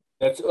horseshoes.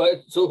 That's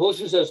so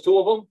horseshoes has 2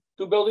 of them,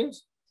 2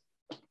 buildings.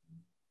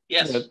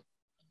 Yes. Yeah.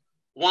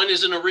 One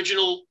is an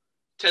original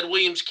Ted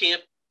Williams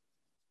camp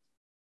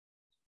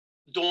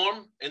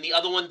dorm, and the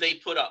other one they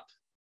put up.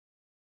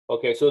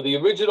 Okay, so the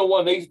original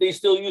one, they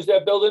still use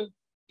that building?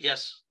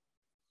 Yes.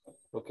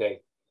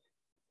 Okay.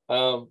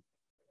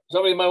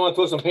 Somebody might want to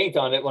throw some paint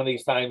on it one of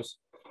these times.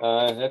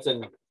 That's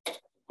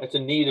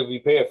in need of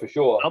repair for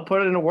sure. I'll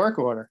put it in a work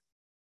order.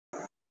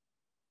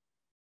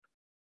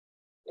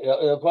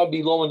 It'll probably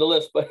be low on the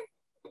list, but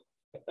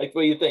like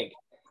what do you think?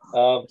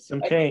 Some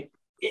paint.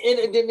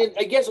 And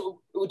I guess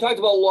we talked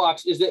about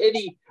locks. Is there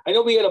any? I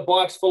know we had a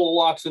box full of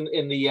locks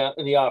in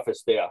the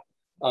office there.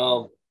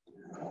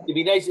 It'd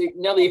be nice,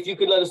 Nellie, if you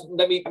could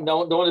let me.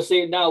 No, don't want to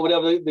say it now.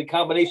 Whatever the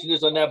combination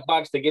is on that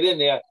box to get in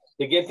there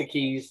to get the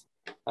keys.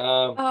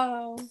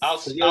 I'll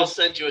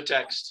send you a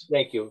text.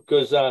 Thank you,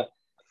 because I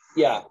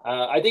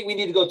think we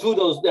need to go through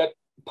that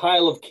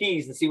pile of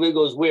keys and see where it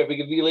goes where. If we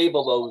can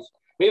relabel those,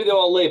 maybe they're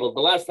all labeled.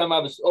 The last time I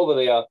was over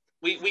there,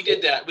 we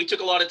did that. We took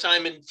a lot of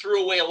time and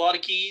threw away a lot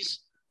of keys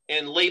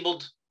and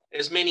labeled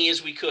as many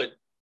as we could.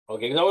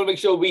 Okay, because I want to make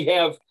sure we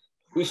have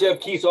We should have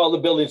keys to all the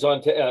buildings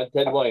on Ted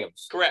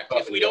Williams. Correct.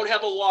 If we don't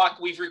have a lock,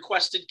 we've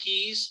requested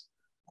keys,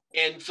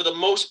 and for the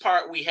most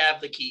part, we have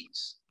the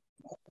keys.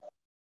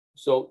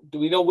 So do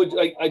we know what,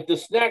 like the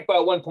snack bar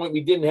at one point,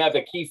 we didn't have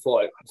a key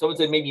for it. Someone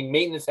said maybe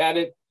maintenance had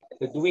it.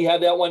 Do we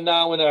have that one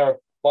now in our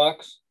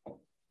box?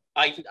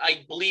 I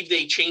believe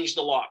they changed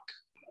the lock.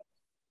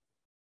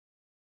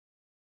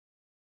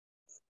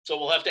 So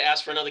we'll have to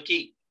ask for another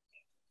key.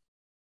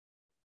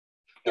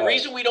 The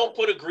reason we don't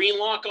put a green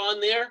lock on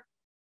there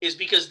is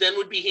because then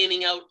we'd be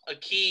handing out a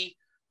key,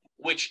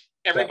 which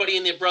everybody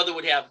and their brother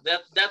would have.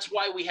 That's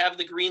why we have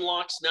the green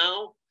locks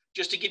now.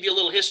 Just to give you a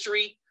little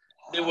history,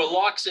 there were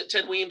locks at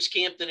Ted Williams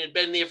Camp that had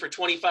been there for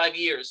 25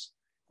 years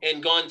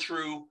and gone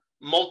through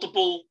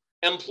multiple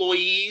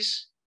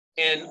employees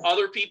and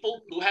other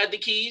people who had the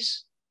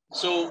keys.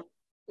 So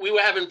we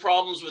were having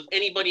problems with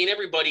anybody and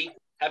everybody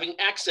having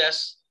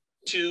access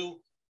to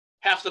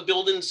half the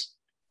buildings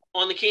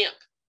on the camp.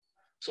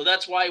 So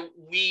that's why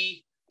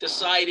we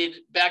decided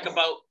back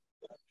about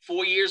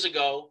 4 years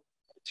ago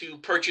to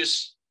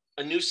purchase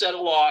a new set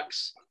of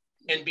locks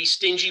and be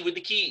stingy with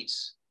the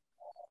keys.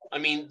 I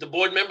mean, the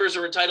board members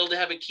are entitled to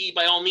have a key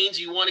by all means.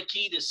 You want a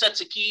key, there's sets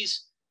of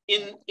keys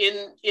in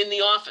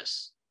the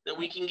office that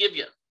we can give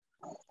you.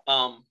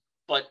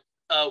 But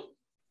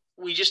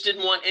we just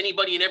didn't want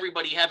anybody and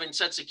everybody having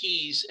sets of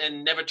keys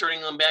and never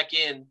turning them back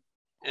in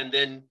and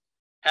then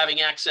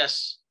having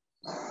access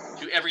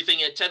to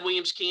everything at Ted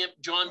Williams Camp,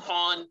 John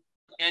Pond,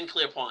 and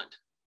Clear Pond.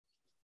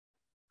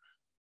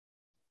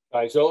 All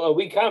right, so are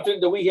we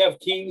confident that we have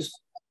keys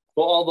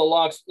for all the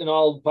locks in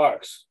all the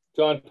parks?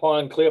 John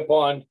Pond, Clear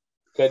Pond,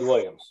 Ted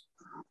Williams.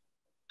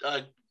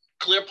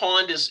 Clear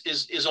Pond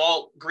is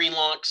all green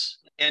locks,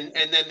 and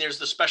then there's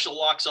the special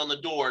locks on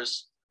the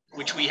doors,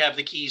 which we have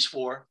the keys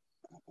for.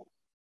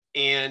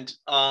 And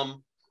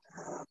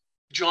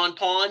John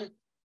Pond,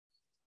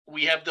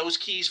 we have those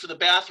keys for the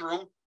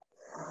bathroom.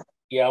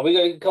 Yeah, we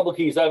got a couple of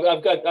keys.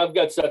 I've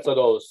got sets of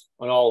those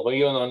on all of them.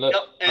 Even on the,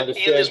 yep, and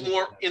there's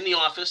more in the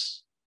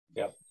office.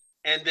 Yep.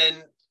 And then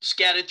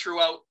scattered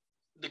throughout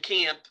the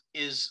camp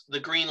is the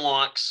green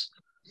locks,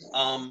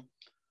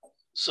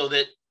 so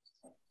that,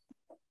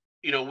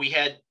 you know, we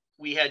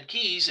had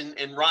keys,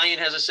 and Ryan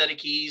has a set of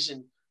keys,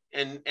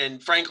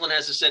 and Franklin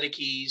has a set of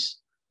keys,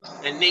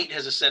 and Nate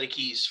has a set of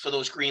keys for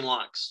those green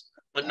locks,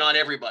 but not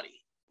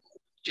everybody,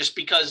 just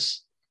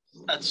because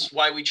that's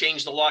why we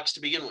changed the locks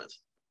to begin with.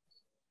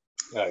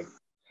 All right.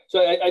 So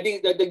I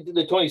think that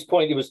the Tony's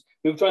point, it was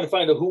we were trying to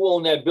find out who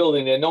owned that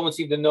building there. No one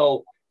seemed to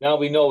know. Now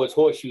we know it's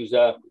Horseshoes.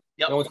 Yep.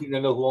 No one seemed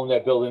to know who owned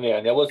that building there.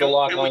 And there was a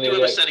lock on there. We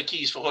do have a set of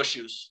keys for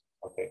Horseshoes.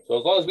 Okay. So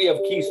as long as we have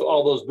keys for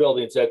all those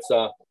buildings, that's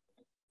a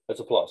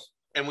plus.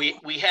 And we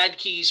had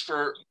keys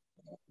for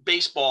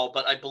baseball,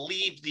 but I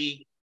believe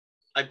the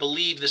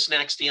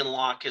snack stand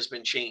lock has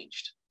been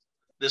changed.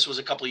 This was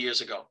a couple of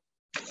years ago.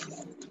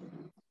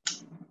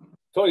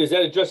 Tony, does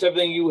that address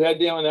everything you had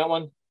there on that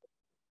one?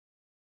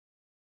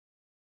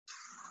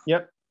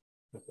 Yep.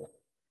 Okay.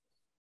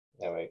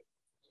 All right.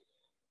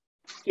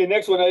 Okay,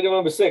 next one, item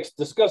number 6,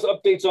 discuss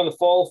updates on the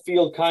fall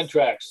field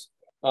contracts.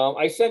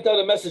 I sent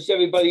out a message to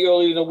everybody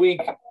earlier in the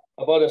week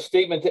about a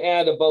statement to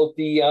add about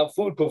the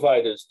food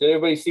providers. Did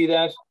everybody see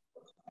that?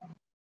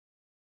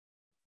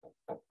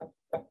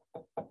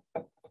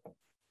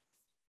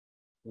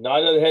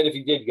 Nod of the head if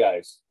you did,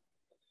 guys.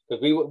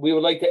 Because we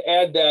would like to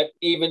add that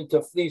even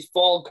to these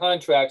fall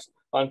contracts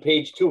on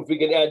page 2. If we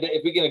could add that,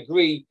 if we can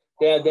agree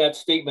to add that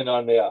statement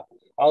on there.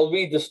 I'll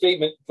read the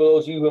statement for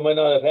those of you who might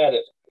not have had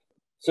it.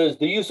 It says,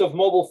 the use of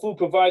mobile food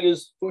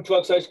providers, food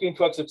trucks, ice cream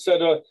trucks,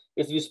 etc.,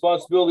 is the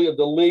responsibility of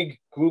the league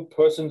group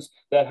persons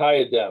that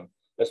hired them.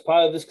 As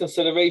part of this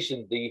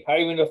consideration, the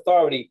hiring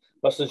authority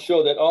must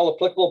ensure that all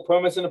applicable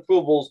permits and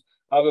approvals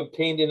are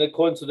obtained in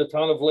accordance with the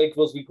town of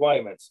Lakeville's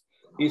requirements.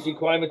 These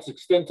requirements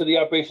extend to the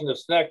operation of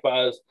snack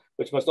bars,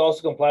 which must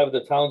also comply with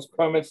the town's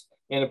permits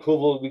and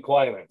approval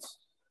requirements.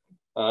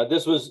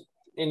 This was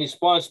in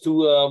response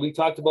to, we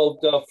talked about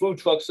food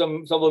trucks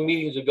several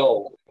meetings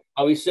ago.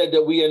 We said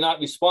that we are not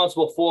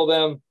responsible for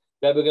them,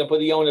 that we're going to put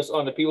the onus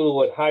on the people who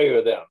would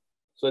hire them.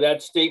 So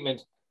that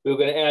statement, we're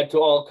going to add to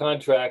all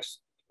contracts,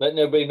 letting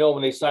everybody know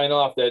when they sign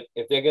off that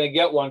if they're going to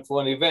get one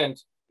for an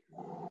event,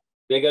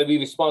 they got to be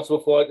responsible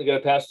for it. They got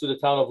to pass through the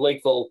town of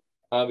Lakeville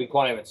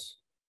requirements.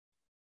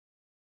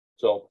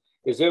 So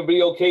is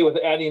everybody okay with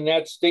adding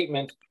that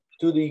statement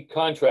to the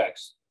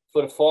contracts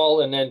for the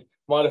fall and then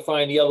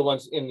modifying the other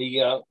ones in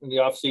the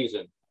off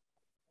season?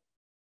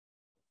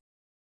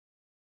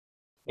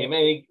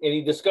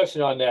 Any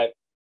discussion on that?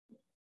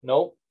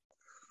 No.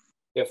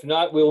 If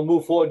not, we'll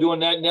move forward doing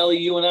that. Nellie,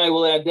 you and I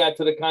will add that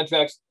to the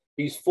contracts.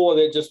 These 4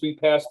 that just we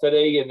passed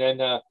today, and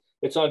then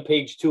it's on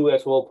page 2.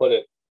 That's where we'll put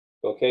it.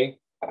 Okay.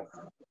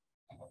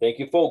 Thank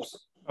you, folks.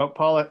 Oh,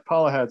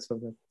 Paula had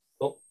something.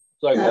 Oh,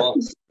 sorry, Paula.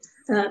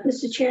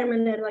 Mr.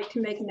 Chairman, I'd like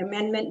to make an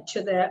amendment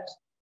to that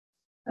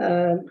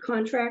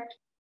contract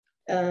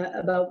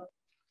about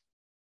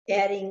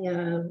adding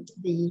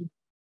the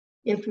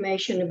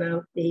information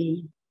about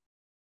the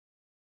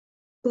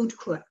food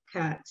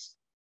carts.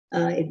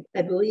 I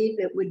believe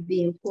it would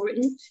be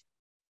important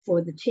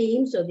for the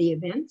teams or the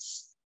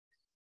events,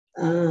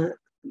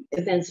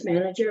 events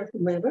manager,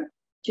 whomever,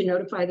 to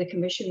notify the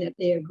commission that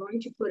they are going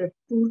to put a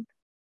food,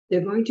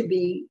 they're going to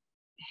be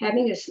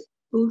having a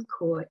food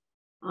court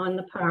on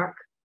the park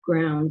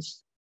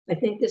grounds. I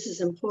think this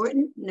is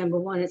important. Number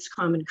one, it's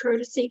common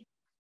courtesy.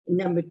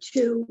 Number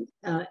two,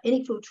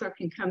 any food truck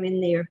can come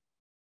in there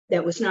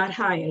that was not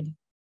hired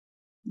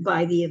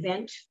by the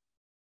event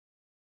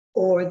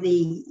or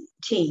the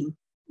team.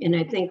 And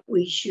I think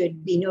we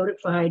should be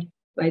notified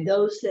by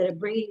those that are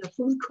bringing a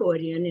food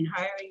court in and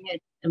hiring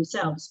it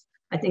themselves.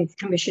 I think the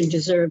commission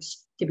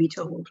deserves to be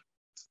told.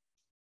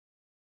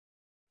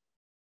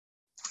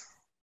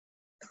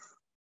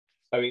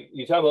 I mean,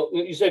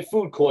 you said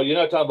food court. You're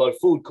not talking about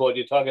food court.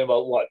 You're talking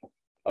about what?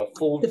 A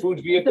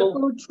food vehicle?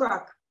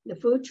 The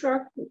food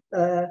truck,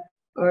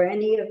 or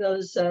any of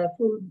those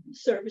food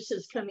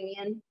services coming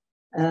in.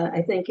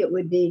 I think it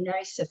would be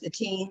nice if the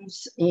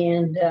teams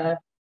and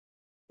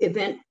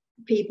event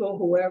people,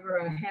 whoever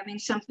are having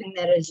something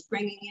that is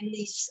bringing in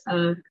these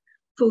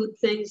food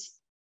things,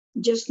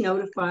 just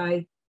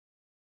notify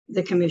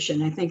the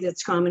commission. I think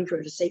that's common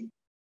courtesy.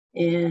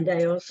 And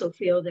I also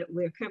feel that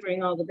we're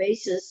covering all the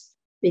bases,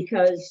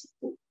 because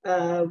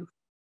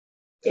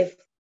if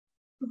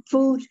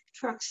food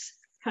trucks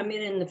come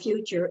in the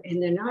future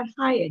and they're not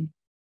hired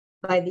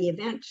by the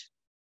event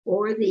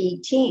or the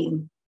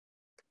team,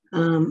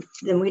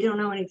 then we don't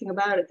know anything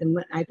about it. Then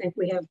I think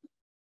we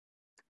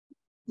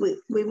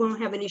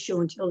won't have an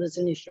issue until there's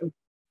an issue.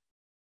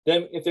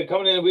 Then if they're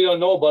coming in and we don't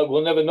know about it,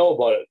 we'll never know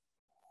about it.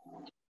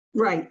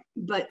 Right,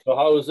 but so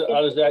how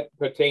does that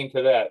pertain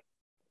to that?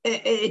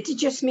 It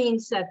just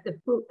means that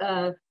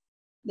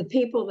the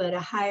people that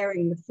are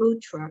hiring the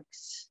food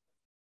trucks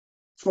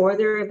for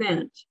their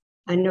event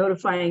are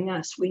notifying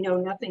us. We know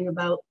nothing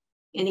about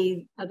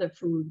any other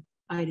food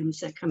items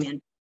that come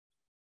in.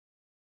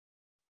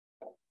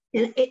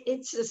 And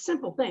it's a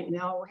simple thing.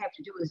 Now all we have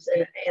to do is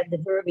add the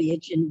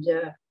verbiage, and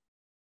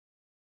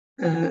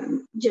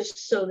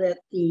just so that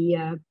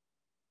the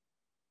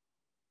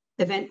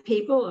event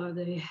people or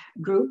the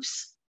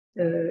groups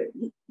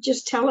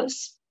just tell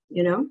us,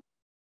 we're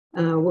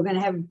going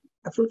to have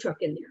a food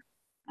truck in there.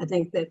 I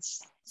think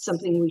that's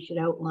something we should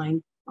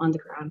outline on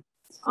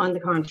the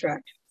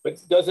contract. But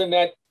doesn't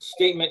that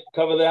statement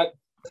cover that?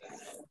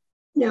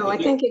 No, I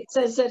think it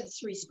says that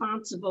it's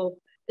responsible,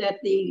 that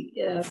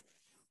the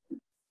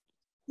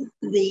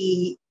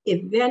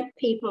event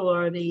people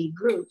or the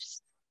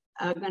groups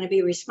are going to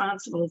be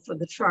responsible for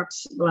the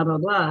trucks, blah, blah,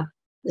 blah.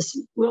 This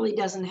really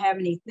doesn't have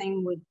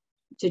anything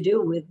to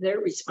do with their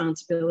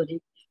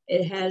responsibility.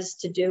 It has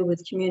to do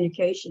with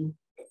communication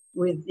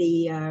with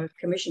the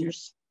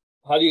commissioners.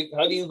 How do you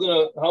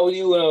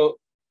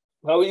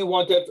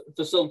want that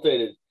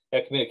facilitated,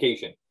 that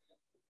communication?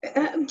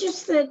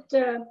 Just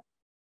that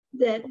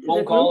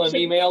phone call and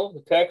email,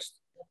 the text.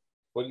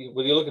 What are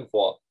you looking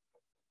for?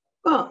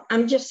 Well,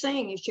 I'm just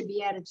saying it should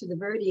be added to the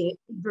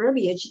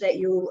verbiage that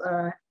you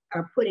are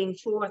putting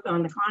forth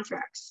on the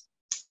contracts.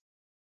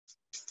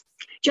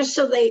 Just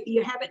so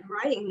you have it in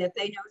writing that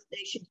they know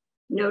they should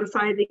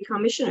notify the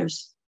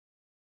commissioners.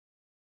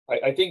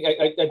 I think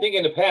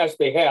in the past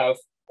they have.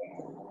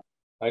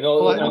 I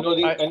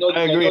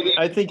agree.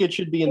 I think it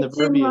should be in the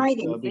verbiage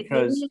though,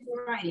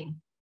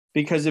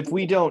 because if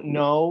we don't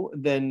know,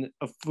 then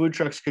food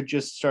trucks could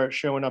just start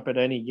showing up at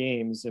any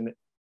games, and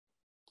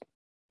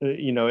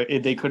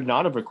they could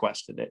not have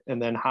requested it, and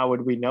then how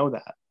would we know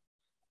that?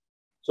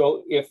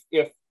 So if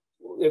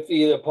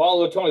either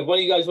Paul or Tony, one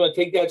of you guys want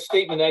to take that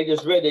statement I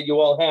just read that you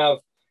all have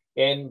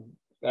and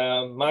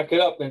mark it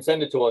up and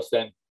send it to us,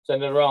 then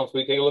send it around so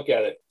we take a look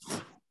at it.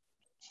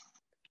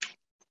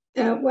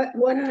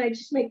 Why don't I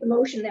just make the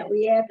motion that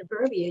we add the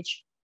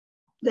verbiage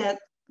that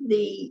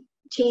the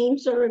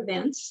teams or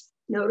events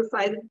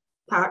notify the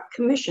park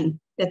commission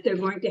that they're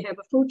going to have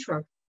a food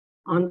truck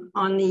on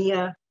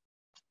the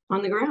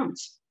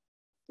grounds.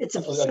 It's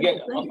a simple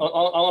thing.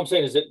 All I'm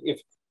saying is that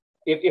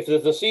if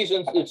the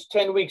season, it's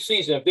 10-week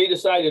season, if they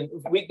decide in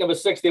week number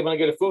 6 they want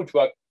to get a food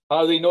truck,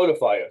 how do they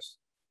notify us?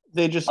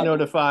 They just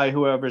notify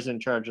whoever's in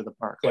charge of the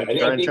park. Like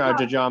they're in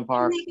charge of John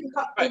Park.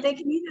 They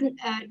can even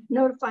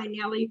notify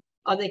Nellie,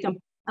 or they can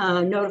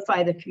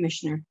notify the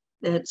commissioner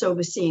that's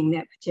overseeing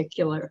that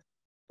particular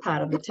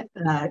part of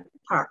the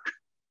park.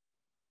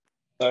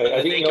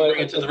 I think they can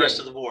bring it to the rest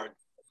of the board.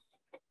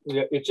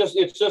 Yeah, it's just.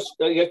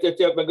 I guess that's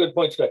a good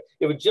point, Scott.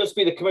 It would just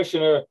be the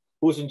commissioner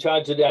who's in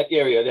charge of that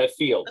area, that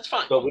field. That's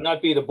fine. So it would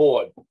not be the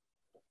board,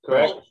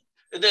 correct? Well,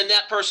 and then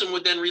that person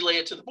would then relay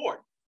it to the board.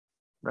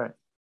 Right.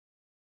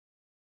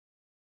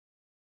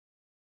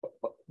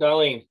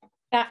 Darlene.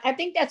 I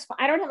think that's fine.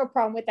 I don't have a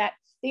problem with that.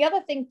 The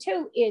other thing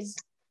too is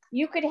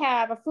you could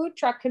have a food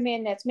truck come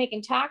in that's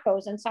making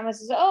tacos, and someone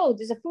says, "Oh,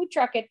 there's a food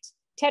truck at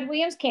Ted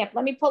Williams camp.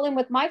 Let me pull in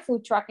with my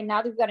food truck." And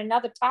now they've got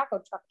another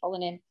taco truck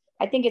pulling in.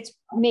 I think it's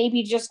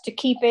maybe just to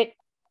keep it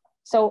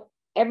so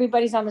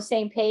everybody's on the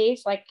same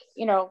page. Like,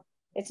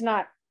 it's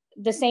not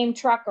the same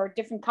truck or a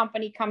different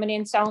company coming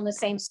in selling the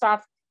same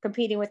stuff,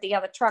 competing with the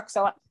other truck.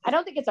 So I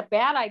don't think it's a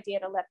bad idea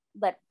to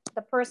let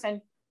the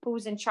person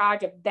who's in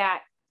charge of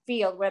that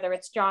field, whether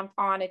it's John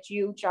Pond, it's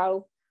you,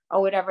 Joe,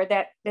 or whatever,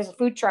 that there's a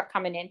food truck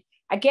coming in.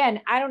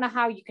 Again, I don't know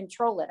how you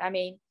control it. I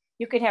mean,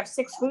 you could have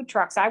 6 food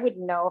trucks. I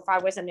wouldn't know if I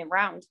wasn't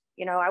around.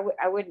 You know,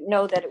 I wouldn't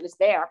know that it was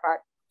there.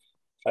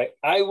 But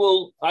I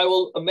will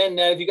amend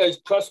that. If you guys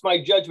trust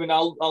my judgment,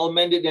 I'll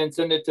amend it and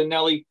send it to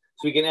Nellie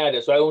so we can add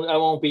it. So I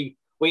won't be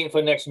waiting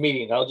for next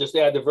meeting. I'll just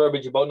add the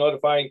verbiage about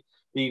notifying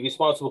the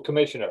responsible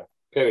commissioner.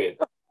 Period.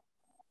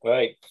 All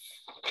right.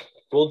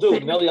 We'll do.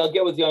 Nellie, I'll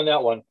get with you on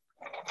that one.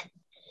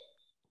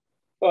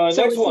 So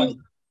next one.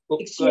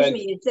 Excuse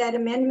me, is that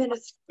amendment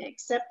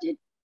accepted?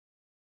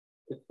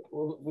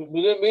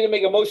 We didn't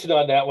make a motion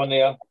on that one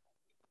there.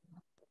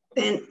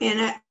 And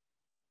I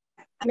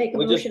make a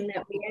motion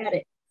that we add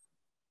it.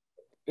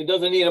 It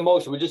doesn't need a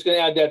motion. We're just going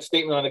to add that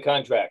statement on the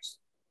contracts.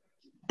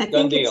 I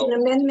think it's an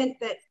amendment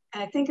that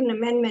I think an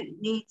amendment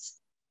needs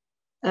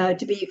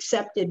to be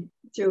accepted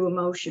through a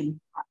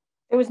motion.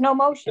 there was no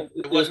motion.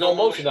 There was no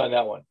motion on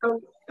that one.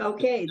 Oh,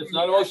 okay. It's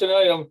not a motion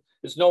item.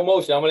 It's no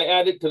motion. I'm going to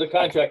add it to the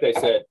contract. I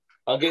said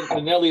I'll get to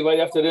Nellie right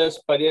after this.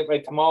 By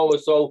tomorrow or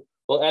so,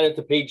 we'll add it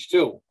to page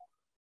 2.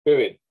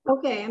 Period.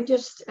 Okay, I'm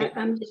just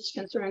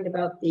concerned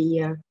about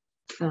the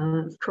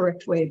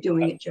correct way of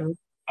doing it, Joe.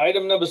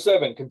 Item number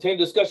 7, continue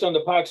discussion on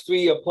the Parks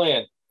 3-year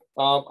plan.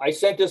 I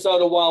sent this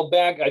out a while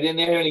back. I didn't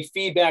have any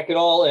feedback at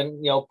all,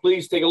 and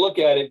please take a look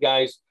at it,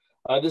 guys.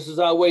 This is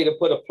our way to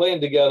put a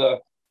plan together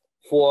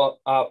for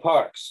our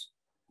parks.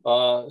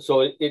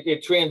 So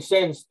it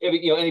transcends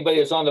anybody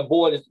that's on the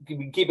board. We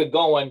can keep it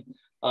going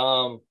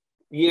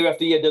year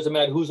after year. It doesn't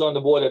matter who's on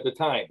the board at the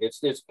time.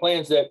 It's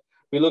plans that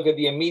we look at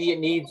the immediate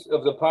needs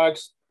of the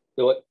parks,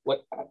 what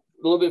a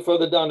little bit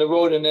further down the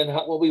road, and then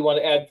what we want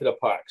to add to the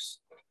parks.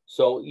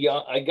 So yeah,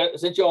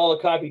 sent you all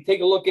a copy. Take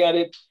a look at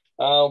it.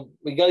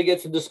 We got to get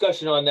some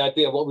discussion on that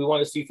there, what we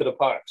want to see for the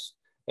parks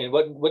and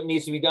what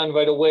needs to be done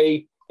right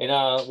away, and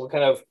what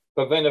kind of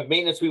preventive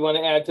maintenance we want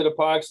to add to the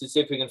parks to see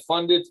if we can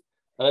fund it.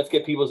 Let's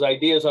get people's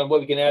ideas on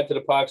what we can add to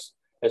the parks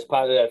as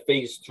part of that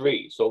phase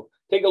 3. So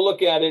take a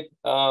look at it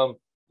and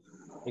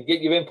get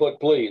your input,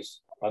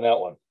 please, on that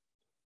one.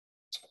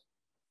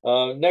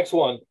 Next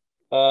one.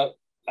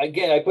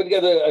 Again, I put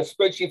together a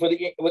spreadsheet for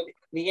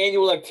the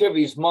annual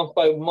activities month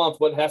by month,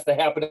 what has to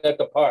happen at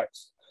the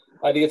parks.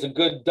 I think it's a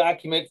good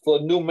document for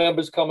new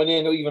members coming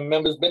in, or even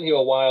members been here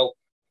a while,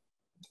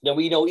 that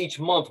we know each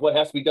month what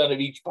has to be done at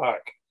each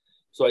park.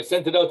 So I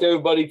sent it out to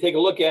everybody. Take a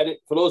look at it.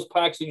 For those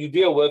parks that you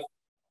deal with,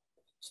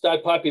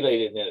 start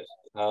populating it.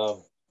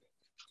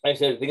 I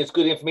said, I think it's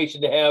good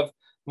information to have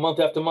month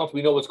after month.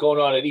 We know what's going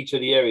on at each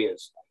of the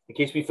areas in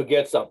case we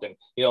forget something.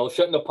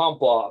 Shutting the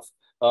pump off,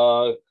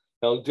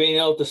 draining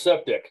out the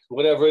septic,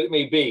 whatever it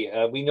may be.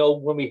 We know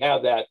when we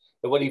have that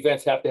and what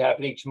events have to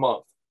happen each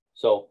month.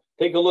 So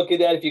take a look at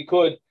that if you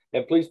could,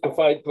 and please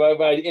provide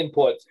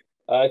input.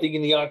 I think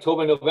in the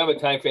October, November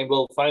timeframe,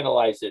 we'll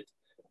finalize it.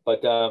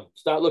 But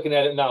start looking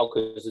at it now,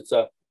 because it's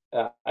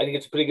I think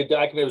it's a pretty good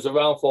document. It was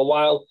around for a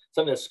while.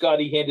 Something that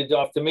Scotty handed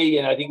off to me,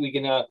 and I think we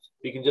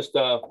can just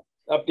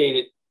update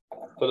it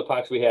for the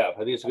parks we have. I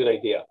think it's a good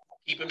idea.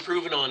 Keep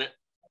improving on it.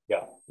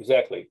 Yeah,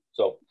 exactly.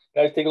 So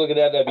guys, take a look at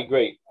that. That'd be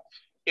great.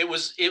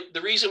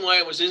 The reason why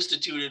it was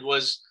instituted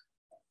was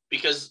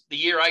because the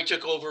year I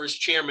took over as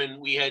chairman,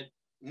 we had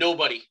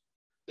nobody.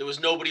 There was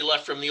nobody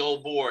left from the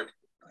old board.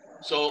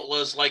 So it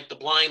was like the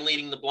blind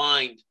leading the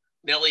blind.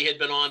 Nellie had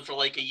been on for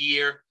like a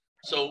year.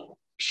 So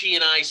she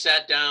and I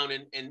sat down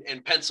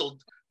and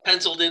penciled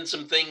in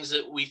some things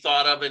that we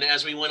thought of. And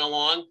as we went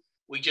along,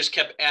 we just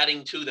kept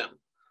adding to them,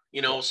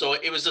 so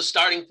it was a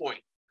starting point.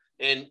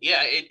 And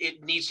yeah,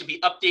 it needs to be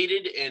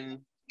updated and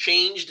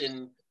changed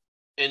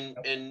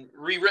and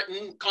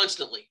rewritten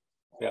constantly.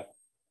 Yeah,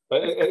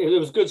 but it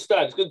was good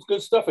stuff. It's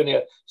good stuff in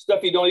there.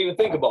 Stuff you don't even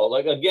think about.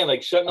 Like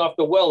shutting off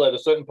the well at a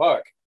certain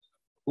park.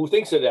 Who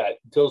thinks of that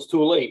until it's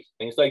too late?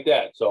 Things like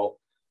that. So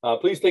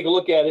please take a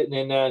look at it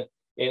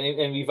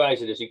and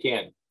revise it as you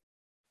can.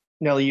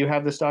 Nellie, you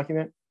have this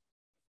document?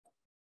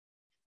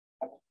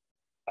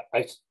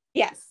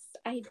 Yes,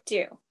 I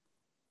do.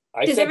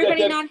 Does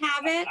everybody not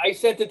have it? I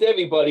sent it to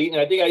everybody, and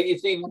I think I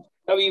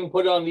even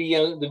put it on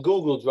the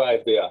Google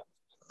Drive there.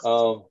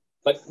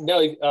 But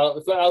Nellie,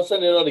 I'll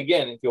send it out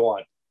again if you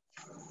want.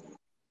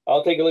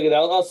 I'll take a look at that.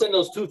 I'll send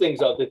those 2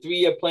 things out, the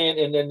 3-year plan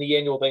and then the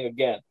annual thing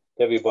again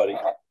to everybody.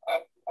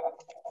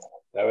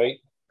 All right.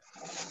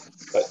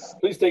 But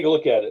please take a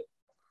look at it.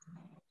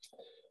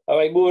 All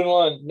right, moving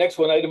on. Next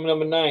one, item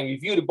number 9,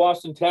 review the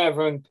Boston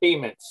Tavern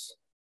payments.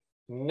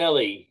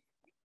 Nellie.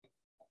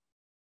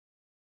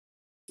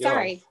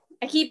 Sorry,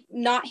 I keep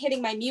not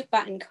hitting my mute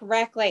button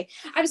correctly.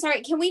 I'm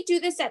sorry. Can we do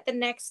this at the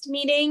next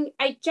meeting?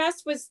 I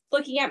just was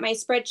looking at my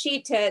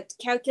spreadsheet to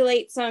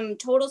calculate some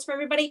totals for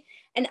everybody,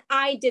 and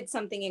I did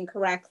something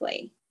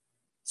incorrectly.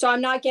 So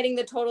I'm not getting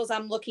the totals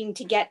I'm looking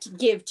to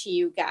give to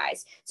you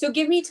guys. So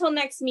give me till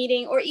next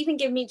meeting, or even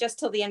give me just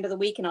till the end of the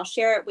week, and I'll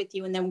share it with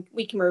you, and then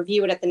we can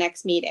review it at the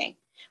next meeting.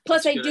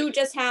 Plus, I do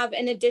just have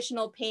an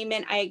additional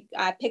payment I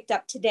picked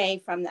up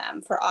today from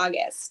them for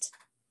August.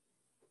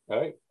 All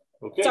right.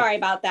 Okay. Sorry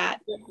about that.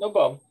 No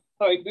problem.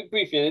 All right,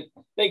 appreciate it.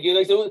 Thank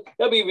you. So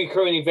that'll be a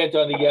recurring event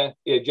on the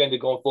agenda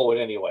going forward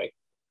anyway.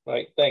 All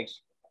right,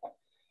 thanks.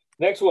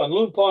 Next one,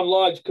 Loon Pond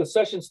Lodge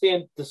concession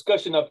stand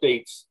discussion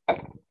updates.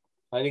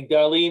 I think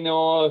Darlene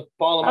or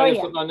Paula might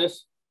have something on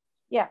this.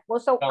 Yeah, well,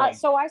 so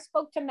I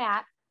spoke to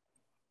Matt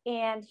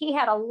and he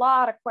had a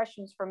lot of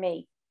questions for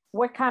me.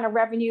 What kind of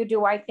revenue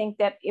do I think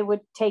that it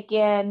would take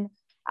in?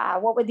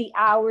 What would the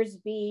hours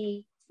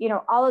be? You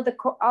know, all of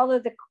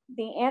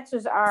the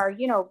answers are,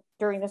 you know,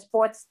 during the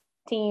sports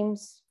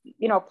teams,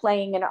 you know,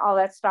 playing and all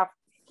that stuff.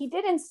 He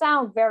didn't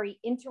sound very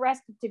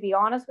interested, to be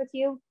honest with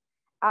you.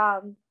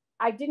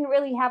 I didn't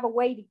really have a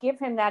way to give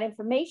him that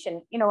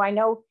information. You know, I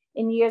know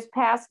in years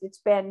past, it's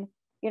been,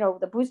 you know,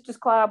 the Boosters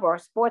Club or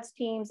sports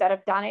teams that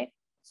have done it.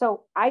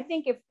 So I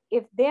think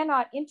if they're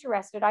not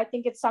interested, I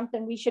think it's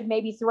something we should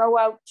maybe throw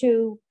out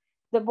to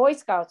the Boy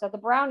Scouts or the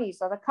Brownies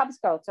or the Cub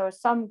Scouts or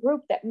some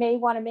group that may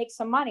want to make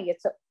some money.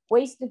 It's a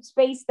wasted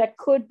space that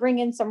could bring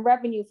in some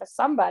revenue for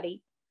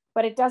somebody,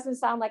 but it doesn't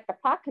sound like the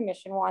Park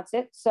Commission wants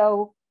it.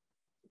 So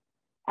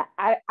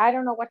I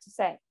don't know what to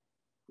say.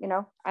 You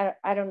know,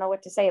 I don't know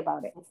what to say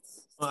about it.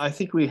 Well, I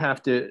think we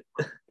have to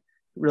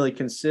really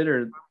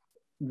consider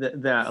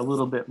that a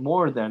little bit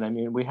more then. I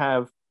mean,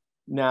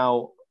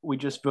 we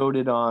just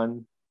voted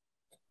on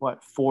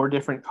what, 4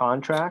 different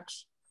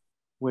contracts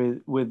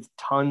with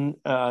ton.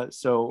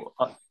 So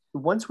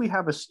once we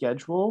have a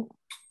schedule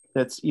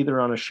that's either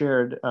on a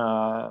shared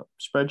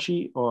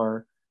spreadsheet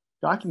or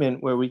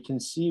document where we can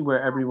see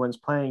where everyone's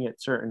playing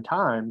at certain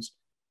times,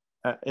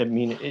 I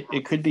mean,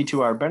 it could be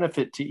to our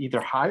benefit to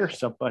either hire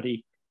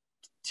somebody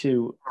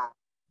to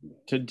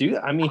do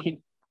that. I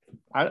mean,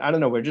 I don't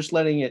know. We're just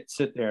letting it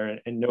sit there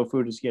and no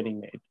food is getting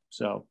made.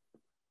 So.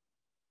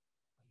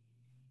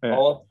 Yeah.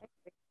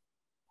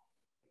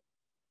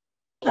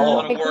 A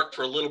lot of work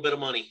for a little bit of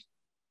money.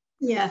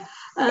 Yeah.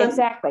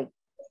 Exactly.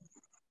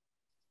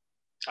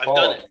 I've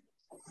done it.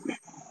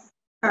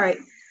 All right.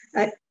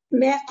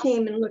 Matt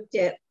came and looked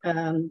at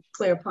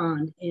Clare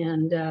Pond,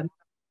 and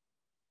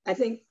I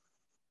think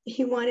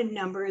he wanted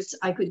numbers.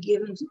 I could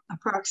give him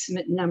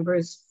approximate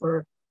numbers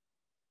for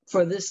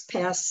this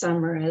past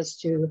summer as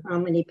to how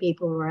many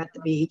people were at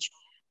the beach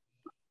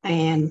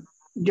and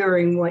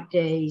during what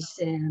days,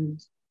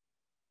 and,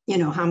 you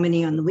know, how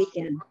many on the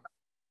weekend.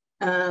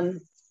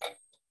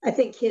 I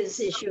think his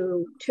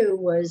issue too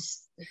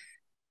was,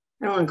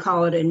 I don't want to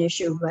call it an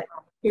issue, but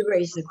he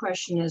raised the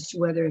question as to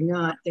whether or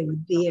not there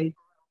would be a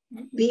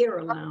beer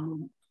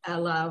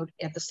allowed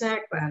at the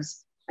snack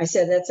bars. I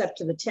said that's up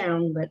to the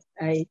town, but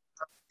I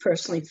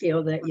personally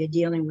feel that you're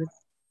dealing with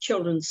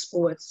children's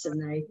sports,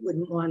 and I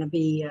wouldn't want to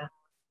be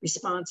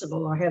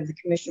responsible or have the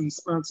commission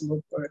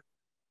responsible for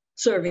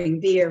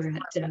serving beer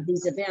at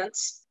these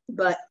events.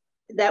 But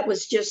that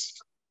was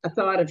just a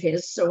thought of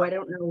his, so I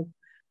don't know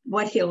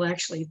what he'll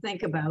actually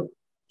think about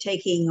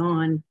taking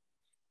on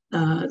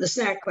the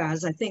snack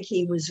bars. I think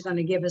he was going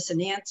to give us an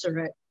answer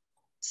at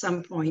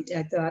some point.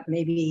 I thought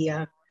maybe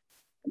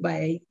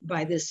by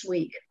this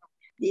week.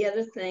 The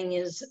other thing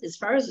is, as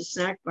far as the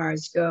snack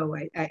bars go,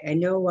 I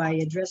know I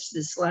addressed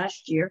this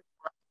last year,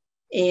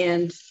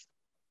 and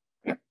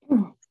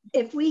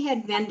if we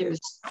had vendors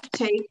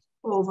take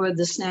over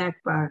the snack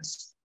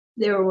bars,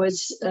 there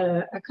was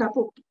a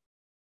couple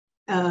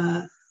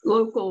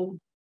local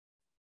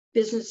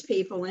business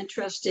people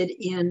interested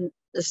in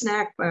the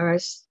snack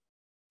bars.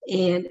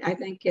 And I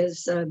think,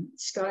 as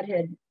Scott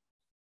had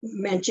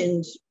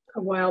mentioned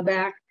a while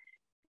back,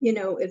 you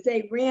know, if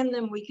they ran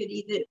them, we could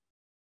either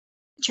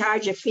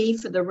charge a fee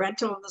for the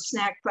rental of the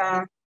snack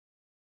bar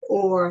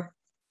or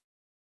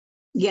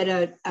get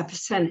a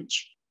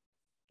percentage.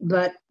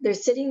 But they're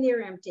sitting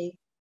there empty.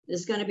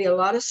 There's going to be a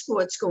lot of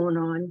sports going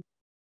on.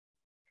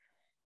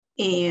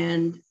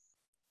 And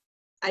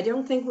I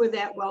don't think we're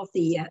that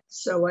wealthy yet.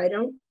 So I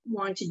don't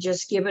want to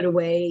just give it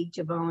away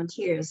to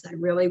volunteers. I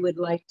really would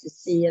like to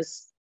see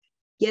us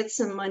get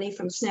some money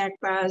from snack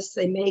bars.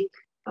 They make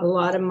a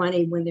lot of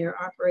money when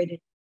they're operated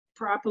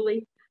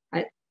properly.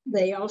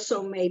 They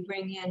also may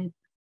bring in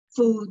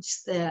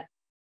foods that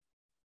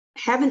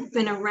haven't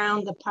been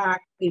around the park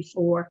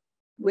before,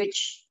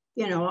 which,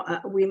 you know,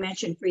 we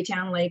mentioned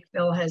Freetown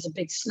Lakeville has a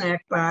big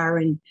snack bar,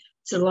 and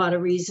it's a lot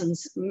of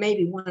reasons,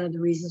 maybe one of the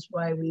reasons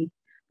why we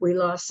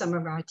lost some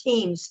of our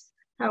teams.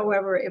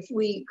 However, if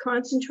we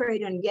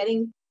concentrate on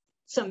getting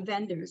some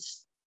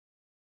vendors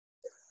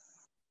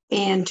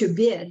and to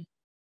bid,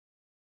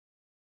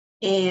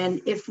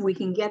 and if we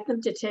can get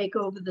them to take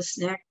over the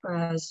snack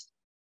bars,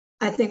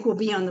 I think we'll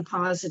be on the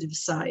positive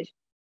side.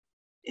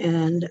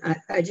 And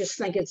I just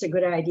think it's a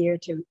good idea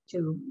to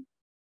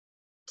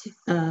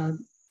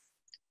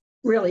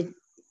really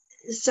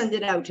send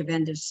it out to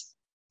vendors,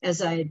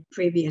 as I had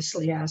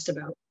previously asked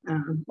about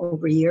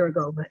over a year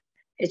ago, but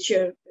it's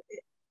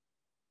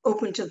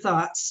open to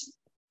thoughts.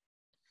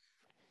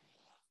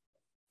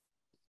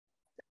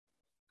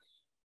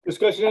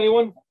 Discussion,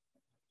 anyone?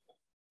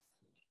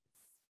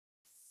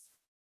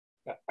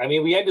 I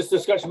mean, we had this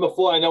discussion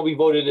before. I know we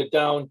voted it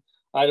down.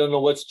 I don't know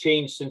what's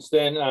changed since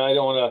then. I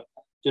don't want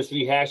to just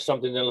rehash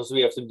something unless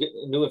we have some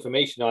new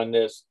information on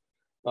this.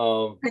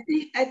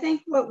 I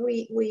think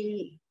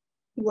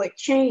what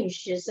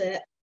changed is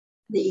that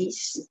the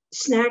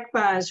snack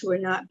bars were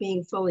not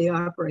being fully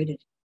operated.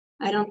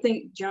 I don't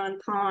think John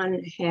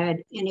Pond had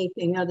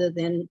anything other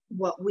than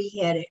what we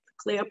had at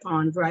Clear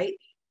Pond, right?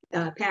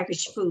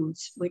 Packaged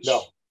foods, which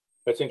no,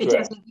 that's it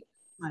incorrect. doesn't get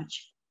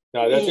much.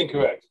 No, that's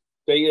incorrect.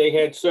 They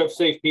had Serve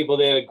Safe people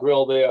there, a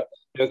grill there.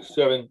 They're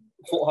serving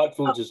hot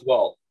foods as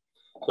well.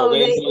 So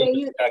they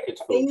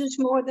use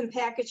more than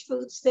packaged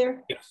foods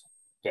there? Yes,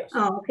 yes.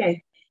 Oh,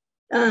 okay.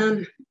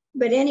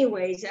 But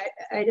anyways,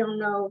 I don't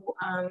know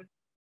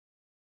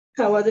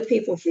how other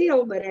people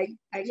feel, but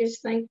I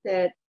just think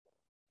that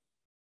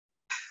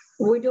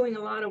we're doing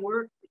a lot of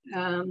work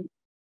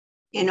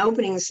in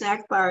opening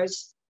snack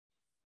bars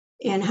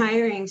and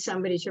hiring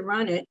somebody to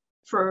run it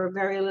for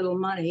very little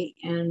money.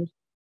 And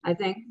I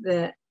think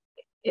that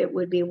it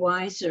would be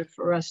wiser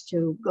for us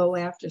to go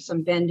after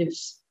some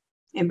vendors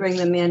and bring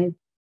them in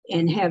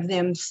and have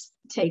them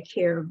take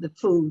care of the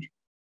food.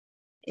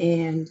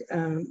 And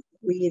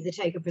we either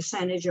take a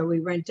percentage or we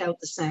rent out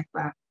the snack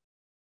bar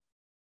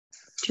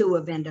to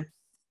a vendor.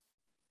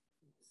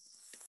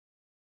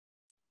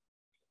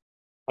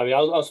 I mean,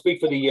 I'll speak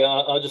for the,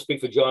 I'll just speak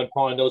for John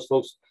Pond, those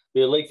folks.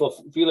 The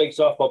Lakeville Free Lake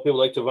softball people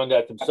like to run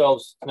that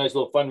themselves. Nice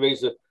little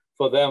fundraiser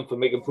for them for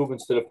making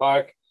improvements to the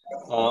park.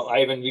 I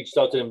haven't reached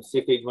out to them to see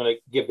if they want to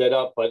give that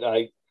up, but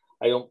I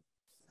don't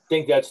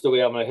think that's the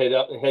way I'm going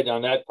to head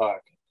on that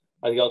park.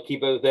 I think I'll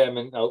keep it with them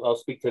and I'll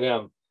speak to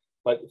them.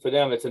 But for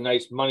them, it's a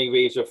nice money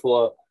raiser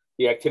for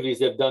the activities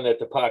they've done at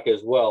the park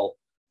as well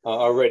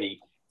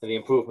already and the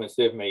improvements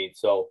they've made.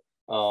 So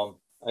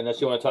unless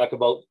you want to talk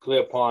about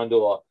Clear Pond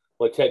or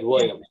Ted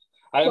Williams.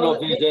 I don't know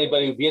if there's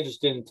anybody who'd be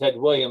interested in Ted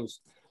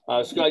Williams.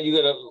 Scott,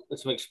 you got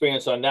some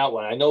experience on that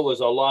one. I know it was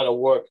a lot of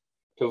work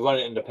to run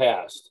it in the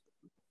past.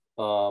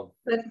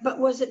 But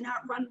was it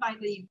not run by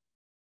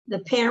the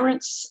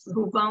parents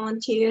who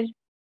volunteered,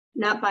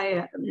 not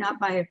by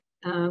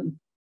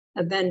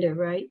a vendor,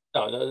 right?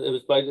 No, it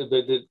was by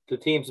the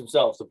teams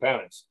themselves, the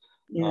parents,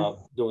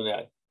 doing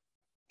that.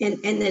 And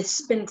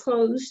it's been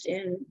closed,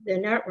 and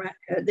they're not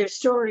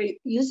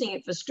using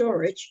it for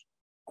storage.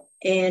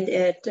 And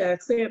at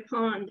Clear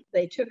Pond,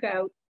 they took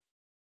out.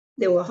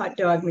 There were hot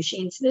dog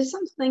machines. There's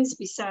some things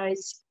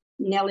besides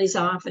Nellie's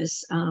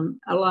office.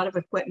 A lot of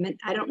equipment.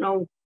 I don't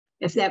know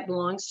if that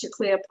belongs to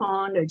Clear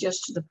Pond or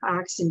just to the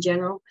parks in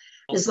general.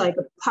 There's like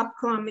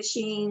popcorn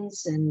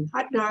machines and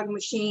hot dog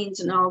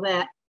machines and all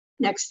that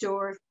next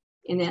door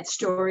in that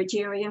storage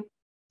area.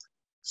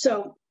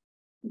 So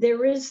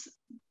there is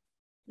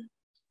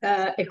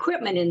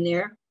equipment in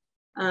there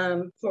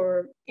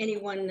for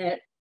anyone that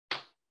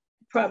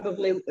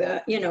probably,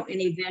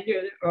 any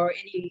vendor or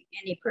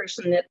any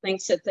person that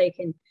thinks that they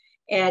can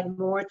add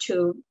more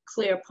to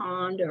Clear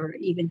Pond or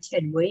even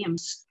Ted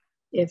Williams,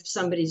 if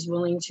somebody's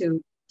willing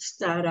to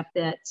start up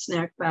that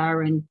snack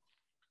bar and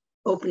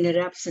open it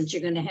up, since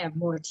you're going to have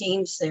more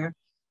teams there.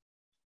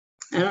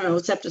 I don't know,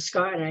 it's up to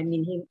Scott. I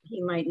mean,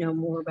 he might know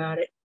more about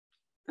it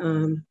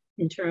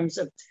in terms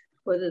of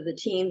whether the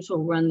teams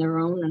will run their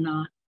own or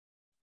not.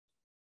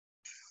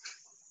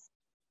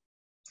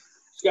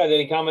 Scott,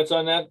 any comments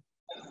on that?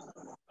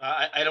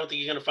 I don't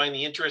think you're going to find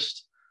the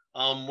interest.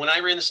 When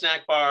I ran the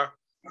snack bar,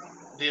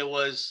 there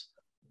was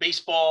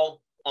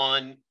baseball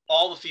on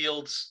all the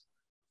fields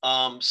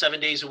 7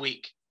 days a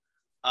week.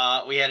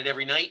 We had it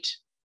every night.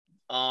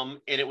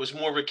 And it was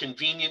more of a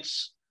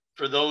convenience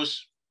for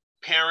those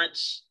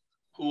parents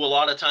who a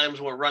lot of times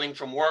were running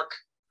from work.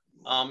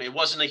 It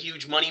wasn't a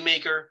huge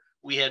moneymaker.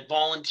 We had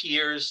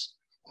volunteers,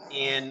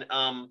 and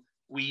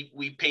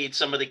we paid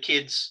some of the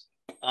kids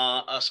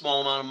a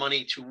small amount of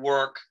money to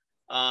work,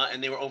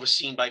 and they were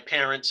overseen by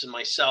parents and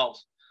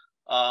myself.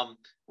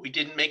 We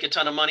didn't make a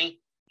ton of money,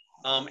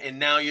 and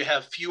now you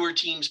have fewer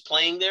teams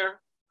playing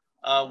there,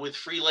 with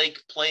Free Lake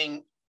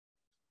playing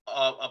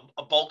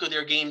a bulk of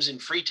their games in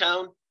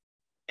Freetown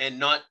and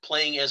not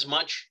playing as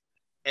much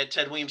at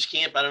Ted Williams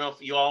Camp. I don't know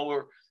if you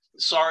all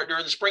saw it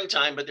during the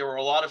springtime, but there were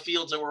a lot of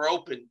fields that were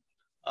open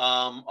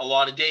a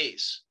lot of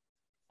days.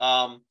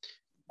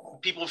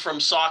 People from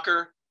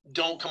soccer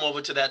don't come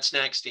over to that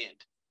snack stand.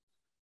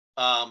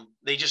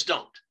 They just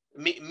don't.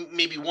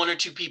 Maybe one or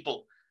two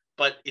people,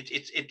 but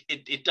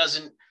it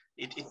doesn't.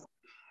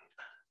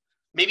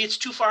 Maybe it's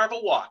too far of a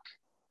walk,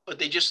 but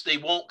they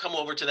won't come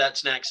over to that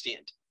snack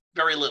stand.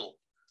 Very little.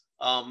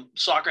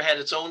 Soccer had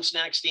its own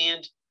snack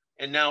stand,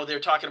 and now they're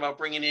talking about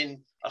bringing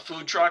in a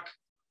food truck.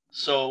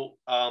 So,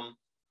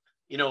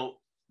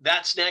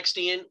 that snack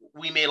stand,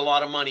 we made a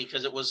lot of money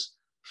because it was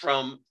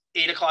from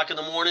 8 o'clock in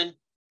the morning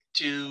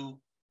to,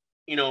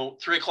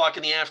 3 o'clock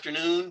in the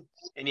afternoon,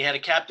 and you had a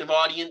captive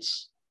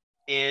audience,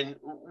 and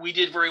we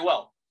did very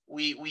well.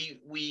 We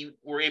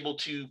were able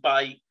to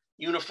buy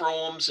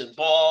uniforms and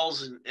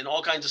balls and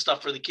all kinds of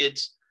stuff for the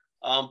kids.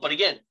 But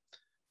again,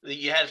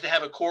 you had to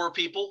have a core of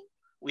people.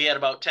 We had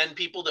about 10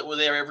 people that were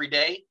there every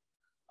day,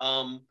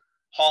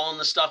 hauling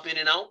the stuff in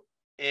and out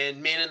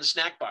and manning the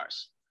snack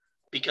bars.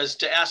 Because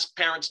to ask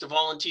parents to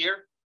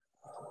volunteer,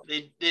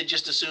 they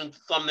just as soon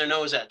thumb their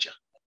nose at you.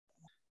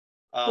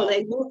 Well,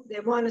 they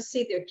want to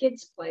see their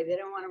kids play. They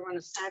don't want to run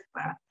a snack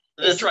bar.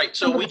 That's right.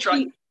 So we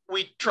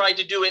tried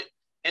to do it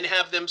and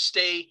have them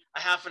stay a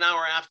half an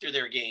hour after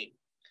their game,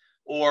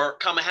 or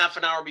come a half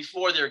an hour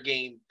before their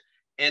game,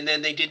 and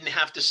then they didn't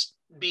have to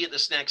be at the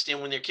snack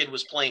stand when their kid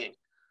was playing.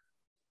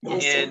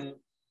 And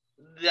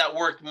that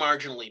worked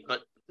marginally,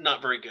 but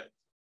not very good.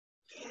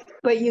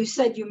 But you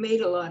said you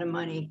made a lot of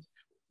money.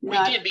 We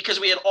did, because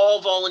we had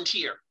all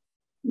volunteer.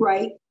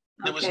 Right.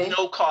 There was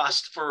no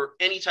cost for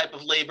any type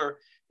of labor.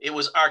 It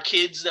was our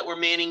kids that were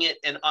manning it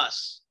and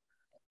us.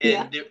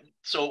 And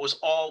so it was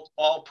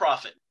all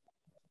profit.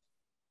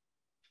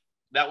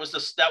 That was the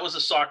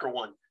soccer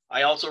one.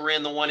 I also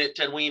ran the one at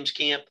Ted Williams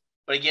Camp.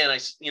 But again,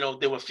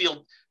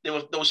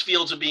 those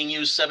fields are being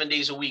used 7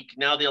 days a week.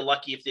 Now they're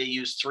lucky if they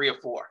use 3 or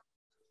 4.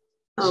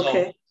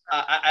 Okay. So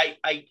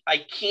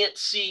I can't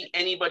see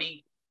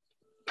anybody,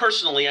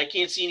 personally, I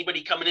can't see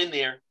anybody coming in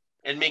there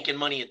and making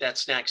money at that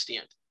snack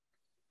stand.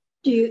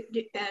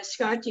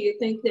 Scott, do you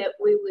think that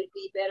we would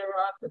be better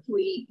off if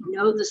we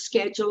know the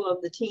schedule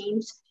of the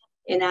teams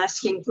and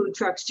asking food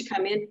trucks to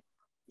come in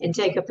and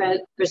take a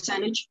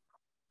percentage?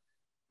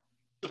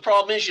 The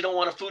problem is you don't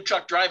want a food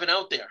truck driving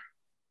out there.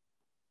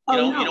 I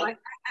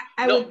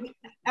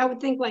would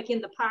think like in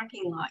the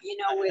parking lot,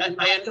 where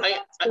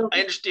I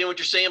understand what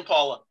you're saying,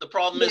 Paula. The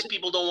problem is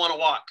people don't want to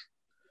walk.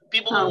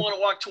 People don't want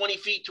to walk 20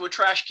 feet to a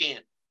trash can.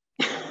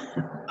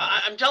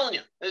 I'm telling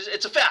you,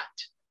 it's a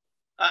fact.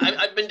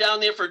 I've been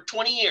down there for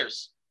 20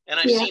 years and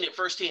I've seen it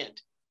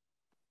firsthand.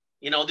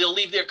 They'll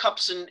leave their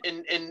cups and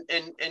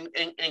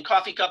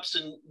coffee cups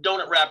and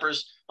donut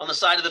wrappers on the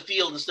side of the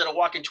field instead of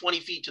walking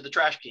 20 feet to the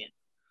trash can.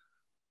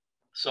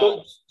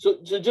 So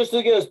just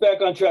to get us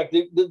back on track,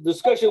 the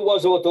discussion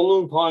was about the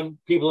Loon Pond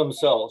people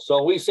themselves. So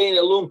are we saying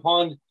that Loon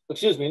Pond,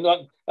 not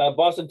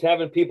Boston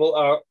Tavern people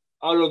are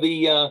out of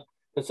the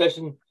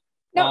concession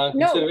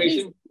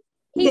consideration?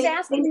 He's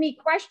asking me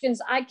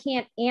questions I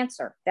can't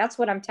answer. That's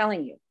what I'm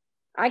telling you.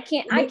 I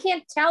can't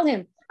tell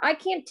him. I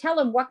can't tell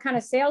him what kind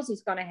of sales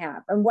he's going to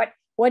have and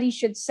what he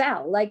should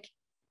sell. Like,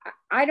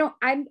 I don't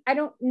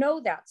know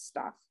that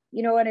stuff.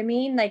 You know what I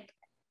mean? Like,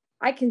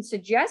 I can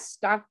suggest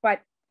stuff,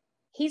 but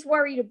he's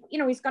worried,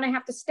 he's going to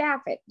have to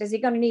staff it. Is he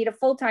going to need a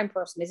full-time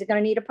person? Is he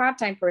going to need a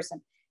part-time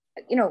person?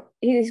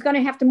 He's going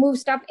to have to move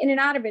stuff in and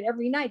out of it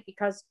every night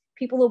because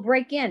people will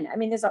break in. I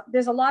mean,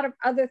 there's a lot of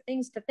other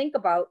things to think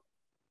about,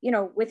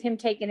 with him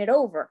taking it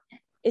over.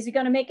 Is he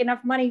going to make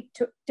enough money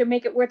to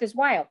make it worth his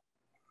while?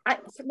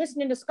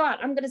 Listening to Scott,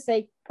 I'm going to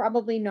say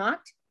probably not.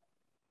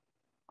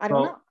 I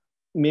don't know.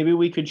 Maybe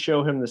we could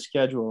show him the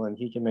schedule and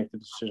he can make the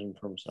decision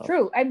for himself.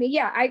 True. I mean,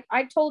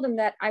 I told him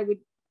that I would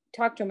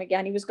talk to him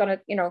again. He was going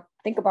to,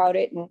 think about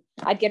it and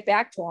I'd get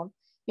back to him,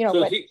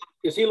 So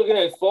is he looking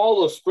at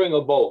fall or spring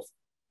or both?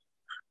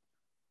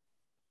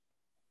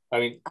 I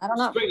mean, I don't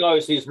know. Spring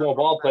obviously is more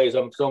ball players,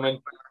 I'm assuming,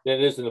 than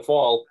it is in the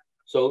fall.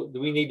 So do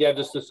we need to have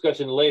this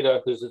discussion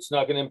later because it's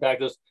not going to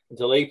impact us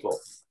until April?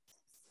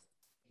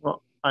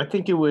 Well, I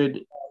think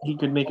he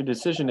could make a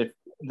decision if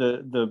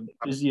the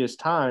busiest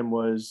time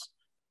was,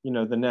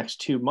 the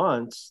next 2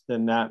 months,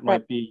 then that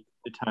might be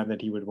the time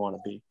that he would want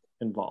to be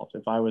involved.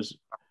 If I was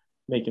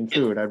making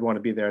food, I'd want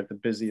to be there at the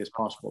busiest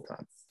possible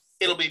time.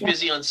 It'll be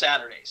busy on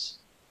Saturdays.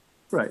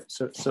 Right.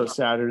 So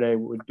Saturday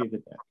would be the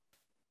day.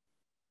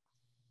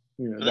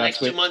 For the next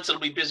 2 months,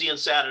 it'll be busy on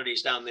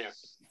Saturdays down there.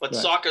 But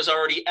soccer's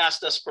already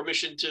asked us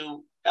permission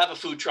to have a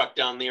food truck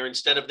down there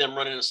instead of them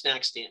running a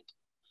snack stand.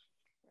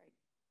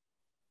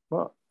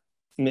 Well,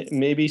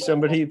 maybe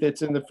somebody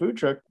that's in the food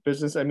truck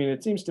business. I mean,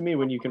 it seems to me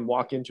when you can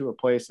walk into a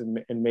place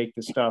and make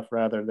the stuff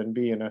rather than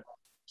be in a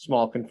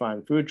small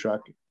confined food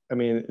truck. I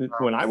mean,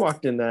 when I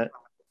walked in that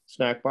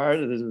snack bar,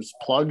 there's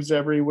plugs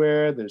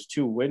everywhere. There's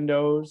 2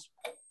 windows.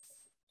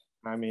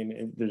 I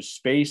mean, there's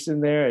space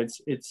in there.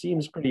 It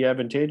seems pretty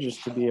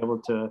advantageous to be able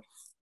to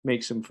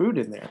make some food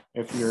in there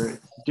if you're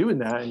doing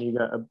that and you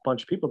got a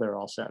bunch of people there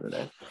all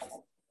Saturday.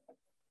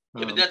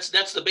 Yeah, but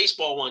that's the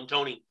baseball one,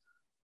 Tony.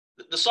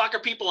 The soccer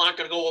people aren't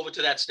going to go over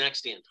to that snack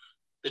stand.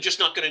 They're just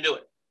not going to do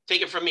it.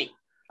 Take it from me.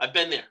 I've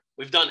been there.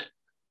 We've done it.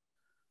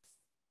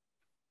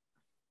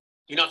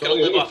 You're not going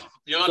to live off.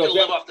 You're not going to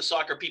live off the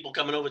soccer people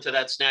coming over to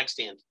that snack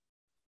stand.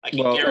 I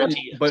can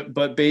guarantee you.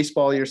 But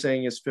baseball, you're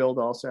saying, is filled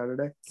all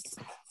Saturday?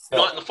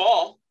 Not in the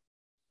fall.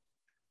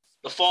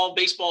 The fall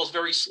baseball is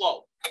very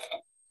slow.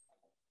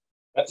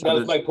 That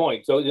was my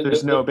point. So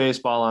there's no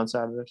baseball on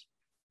Saturdays.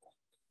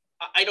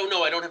 I don't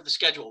know. I don't have the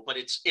schedule, but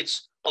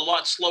it's a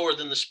lot slower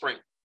than the spring.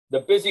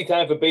 The busy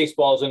time for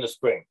baseball is in the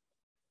spring.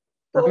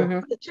 So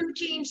the 2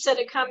 teams that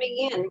are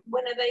coming in,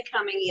 when are they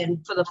coming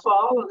in? For the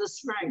fall or the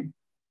spring?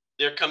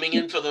 They're coming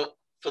in for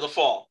the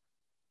fall.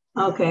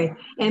 Okay.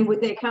 And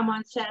would they come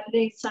on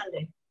Saturday,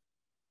 Sunday?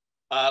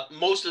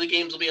 Most of the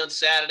games will be on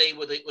Saturday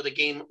with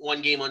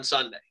one game on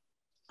Sunday.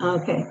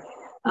 Okay.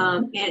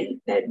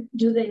 And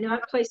do they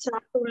not play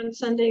soccer on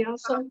Sunday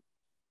also?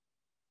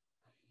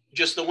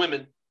 Just the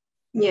women.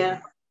 Yeah.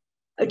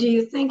 Do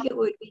you think it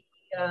would be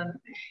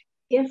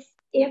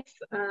if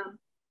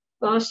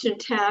Boston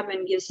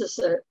Tavern gives us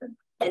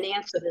an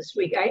answer this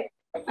week?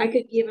 I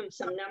could give him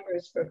some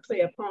numbers for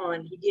Clear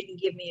Pond. He didn't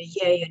give me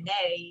a yay or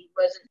nay. He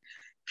wasn't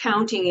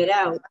counting it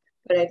out,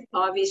 but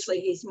obviously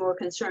he's more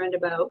concerned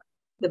about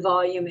the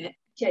volume at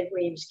Ted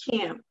Williams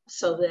Camp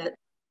so that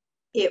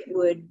it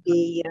would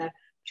be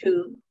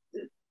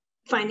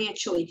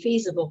financially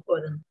feasible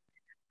for them.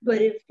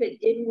 But if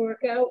it didn't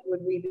work out,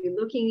 would we be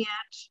looking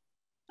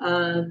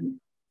at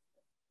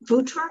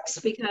food trucks?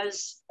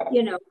 Because,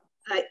 you know,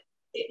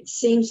 it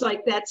seems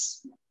like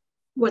that's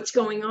what's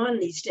going on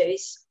these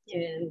days,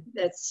 and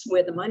that's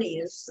where the money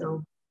is.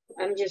 So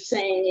I'm just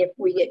saying, if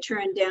we get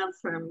turned down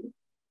from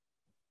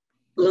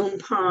Loon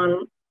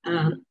Pond,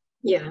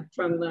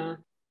 from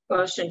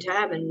Boston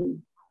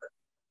Tavern,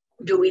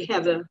 do we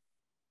have a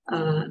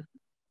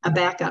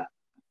backup,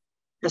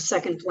 a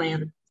second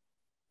plan?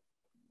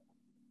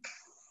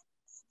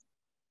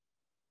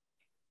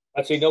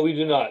 I'd say no, we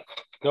do not.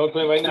 The only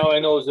plan right now I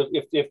know is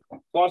if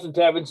Boston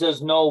Tavern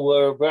says no,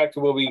 we're back to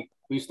where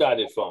we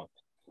started from.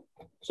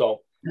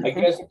 So I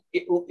guess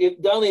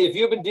if Donnelly, if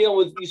you've been dealing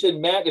with, you said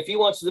Matt, if he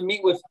wants to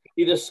meet with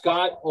either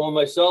Scott or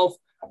myself,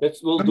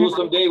 we'll do it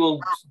someday.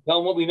 We'll tell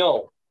him what we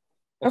know.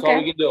 That's all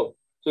we can do.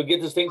 So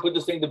put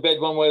this thing to bed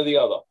one way or the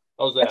other.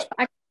 How's that?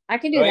 I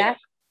can do that.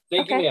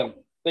 Thank you, ma'am.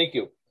 Thank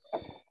you.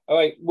 All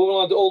right, moving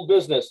on to old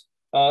business.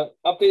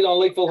 Update on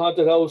Lakeville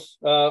Haunted House.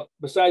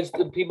 Besides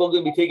the people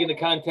going to be taking the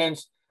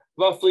contents,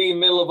 roughly in the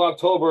middle of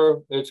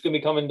October, it's going to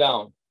be coming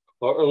down,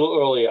 or a little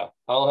earlier.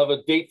 I'll have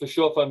a date for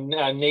sure from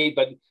Nate,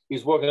 but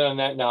he's working on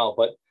that now.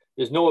 But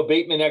there's no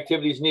abatement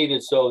activities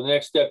needed, so the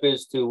next step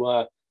is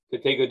to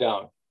take her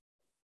down.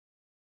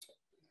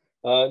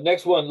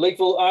 Next one,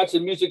 Lakeville Arts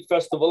and Music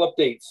Festival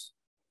updates.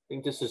 I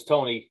think this is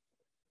Tony.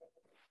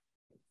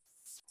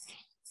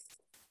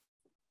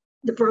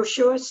 The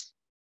brochures?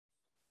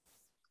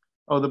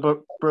 Oh,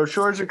 the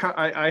brochures are,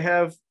 I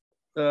have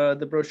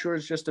the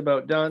brochures just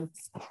about done.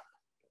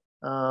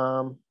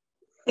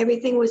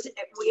 Everything was,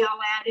 we all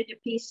added a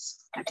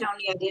piece.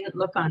 Tony, I didn't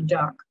look on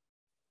Doc.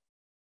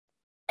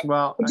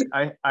 Well,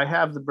 I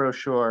have the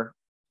brochure,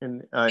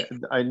 and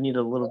I need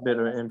a little bit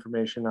of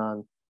information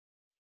on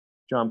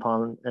John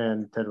Palm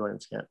and Ted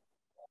Williams Camp.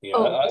 Yeah,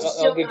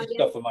 I'll get the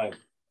stuff for mine.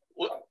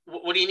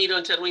 What do you need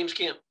on Ted Williams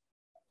Camp?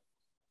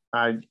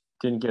 I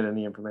didn't get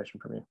any information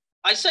from you.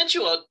 I sent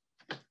you a.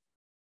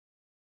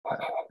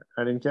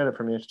 I didn't get it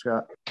from you,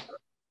 Scott.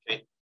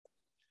 Okay.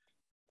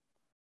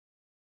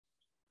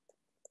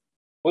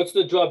 What's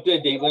the drop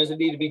dead date? When does it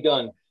need to be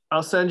done?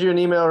 I'll send you an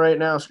email right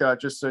now, Scott,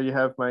 just so you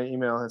have my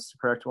email. That's the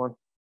correct one.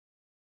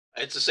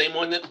 It's the same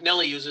one that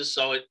Nellie uses.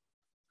 So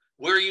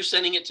where are you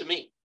sending it to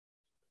me?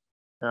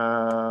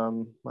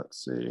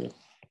 Let's see.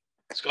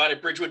 Scott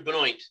at Bridgewood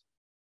Benoit.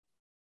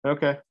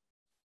 Okay.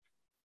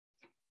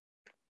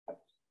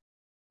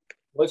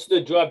 What's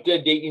the drop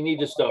dead date you need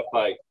to stop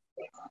by?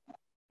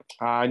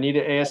 I need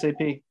it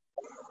ASAP.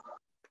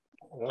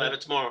 I'll have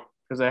it tomorrow.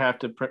 Because I have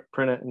to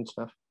print it and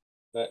stuff.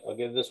 Right, I'll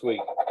get it this week.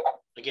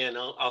 Again,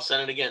 I'll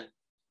send it again.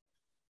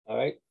 All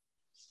right.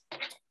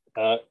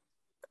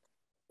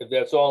 If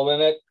that's all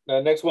in it,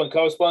 next one,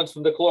 correspondence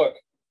from the clerk.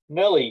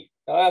 Nellie,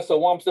 so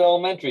Wamstead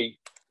Elementary,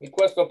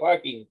 request for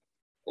parking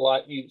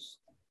lot use.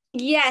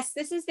 Yes,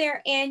 this is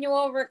their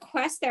annual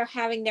request. They're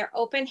having their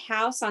open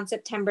house on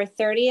September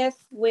 30th,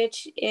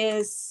 which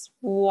is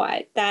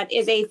what? That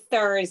is a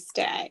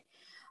Thursday.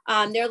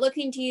 They're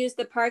looking to use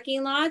the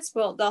parking lots.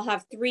 Well, they'll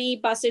have 3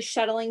 buses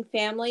shuttling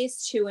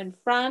families to and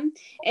from.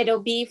 It'll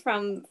be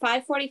from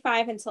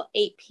 5:45 until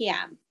 8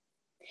 p.m.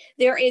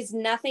 There is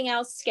nothing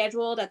else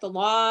scheduled at the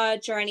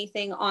lodge or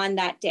anything on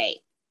that date.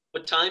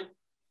 What time?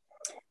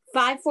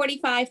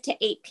 5:45 to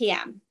 8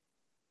 p.m.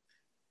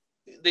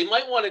 They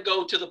might want to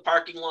go to the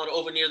parking lot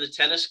over near the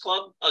tennis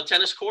club,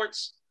 tennis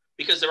courts,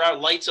 because there are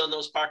lights on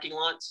those parking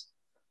lots.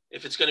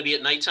 If it's going to be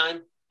at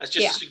nighttime, that's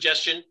just a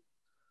suggestion.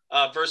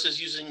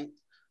 Versus using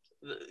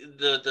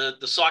the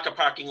soccer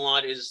parking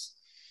lot is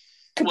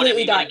completely whatever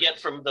you're going to get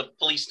from the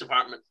police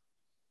department.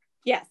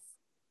 Yes.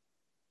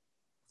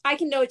 I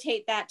can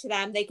notate that to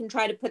them. They can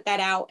try to put that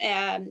out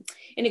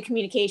in a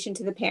communication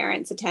to the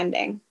parents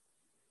attending.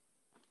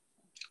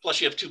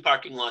 Plus you have 2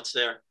 parking lots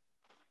there.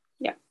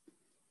 Yeah.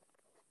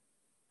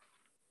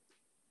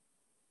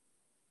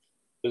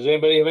 Does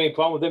anybody have any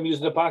problem with them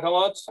using the parking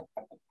lots?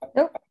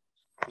 Nope.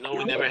 No,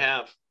 we never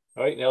have.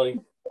 All right, Nellie.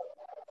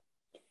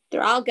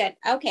 They're all good.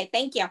 Okay,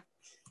 thank you.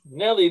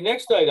 Nellie,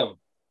 next item.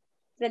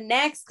 The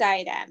next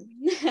item.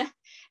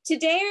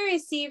 Today I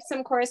received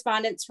some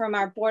correspondence from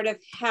our Board of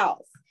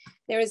Health.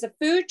 There is a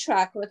food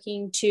truck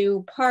looking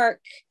to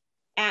park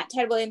at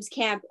Ted Williams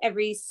Camp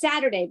every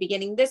Saturday,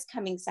 beginning this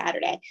coming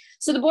Saturday.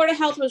 So the Board of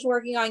Health was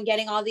working on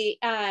getting all the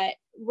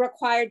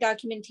required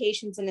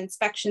documentations and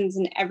inspections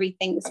and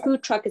everything. This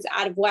food truck is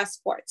out of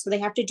Westport, so they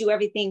have to do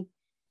everything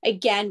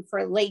again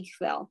for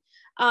Lakeville.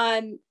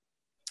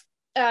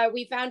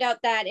 We found out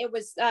that it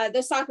was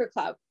the soccer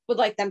club would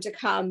like them to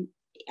come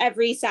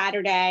every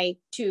Saturday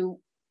to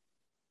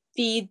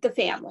feed the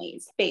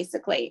families,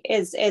 basically,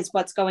 is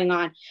what's going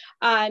on.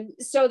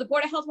 So the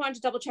Board of Health wanted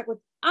to double check with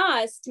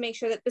us to make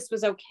sure that this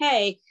was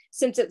okay,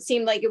 since it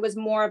seemed like it was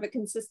more of a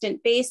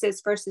consistent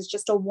basis versus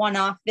just a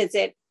one-off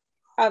visit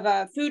of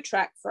a food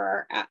truck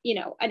for, you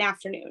know, an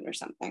afternoon or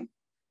something.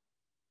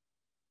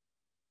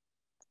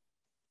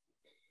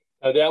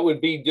 That would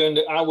be during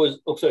the hours.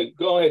 Oh, sorry,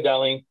 go ahead,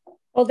 Darlene.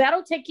 Well,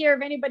 that'll take care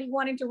of anybody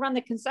wanting to run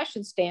the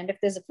concession stand if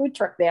there's a food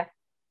truck there.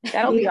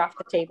 That'll be off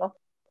the table.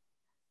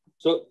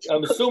 So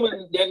I'm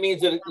assuming that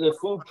means that the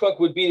food truck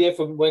would be there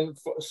for when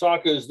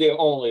soccer is there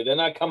only. They're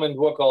not coming to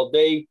work all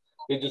day.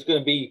 They're just going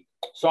to be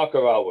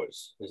soccer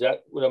hours. Is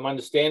that what I'm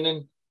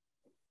understanding?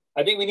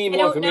 I think we need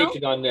more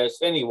information on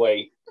this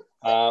anyway.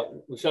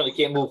 We certainly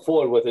can't move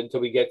forward with it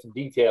until we get some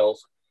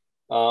details.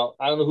 I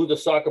don't know who the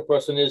soccer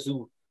person is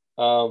who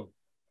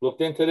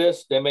looked into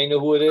this. They may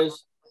know who it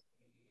is.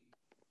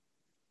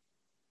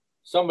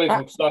 Somebody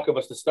from soccer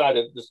must have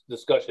started this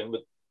discussion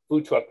with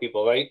food truck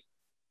people, right?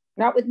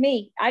 Not with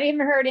me. I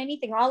didn't heard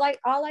anything. All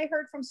I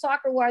heard from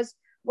soccer was,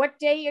 what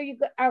day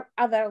are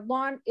the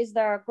lawn, is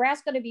the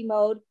grass going to be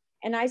mowed?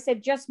 And I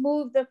said, just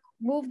move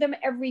them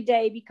every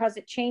day because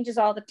it changes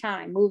all the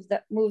time. Move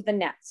the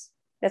nets.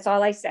 That's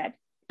all I said.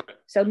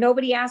 So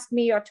nobody asked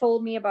me or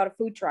told me about a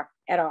food truck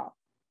at all.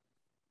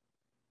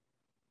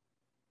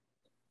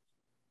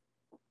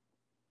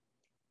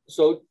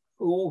 So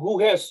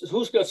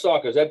who's got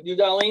soccer? Is that you,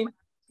 Darlene?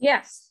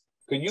 Yes.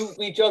 Could you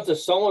reach out to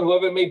someone,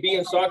 whoever it may be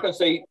in soccer, and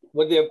say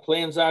what their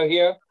plans are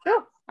here?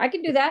 Sure, I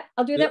can do that.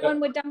 I'll do that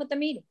when we're done with the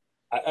meeting.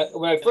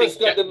 When I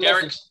first got the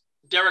message,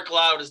 Derek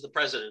Loud is the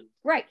president.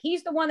 Right.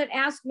 He's the one that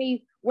asked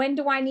me, when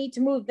do I need to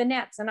move the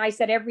nets? And I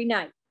said, every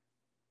night.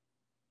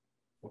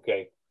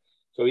 Okay.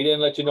 So he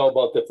didn't let you know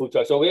about the food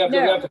truck. So we have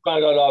to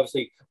find out,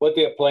 obviously, what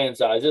their plans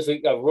are. Is this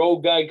a road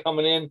guy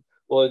coming in,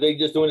 or are they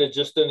just doing it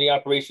just in the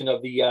operation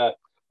of the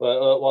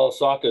while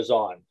soccer's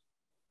on?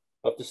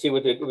 We'll have to see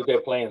what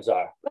their plans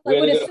are. Well, I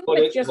would assume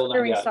it's just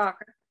during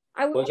soccer.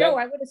 I would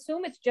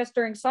assume it's just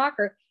during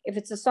soccer if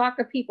it's the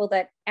soccer people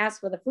that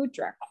ask for the food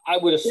truck. I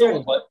would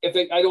assume, but if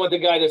I don't want the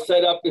guy to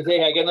set up and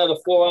say, I got another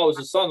 4 hours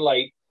of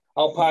sunlight,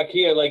 I'll park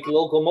here like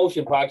local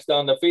motion parks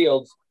down the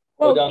fields.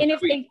 Well, and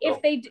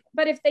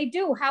if they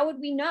do, how would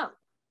we know?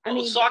 I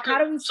mean, soccer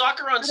on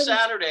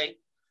Saturday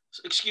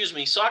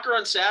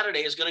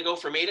is going to go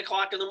from 8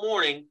 o'clock in the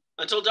morning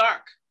until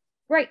dark.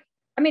 Right.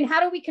 I mean,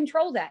 how do we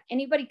control that?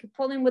 Anybody could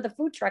pull in with a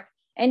food truck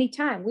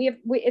anytime.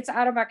 It's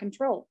out of our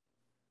control.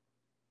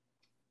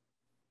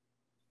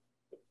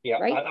 Yeah.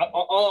 Right?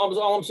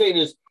 All I'm saying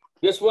is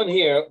this one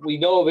here, we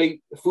know of a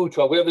food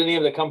truck, whatever the name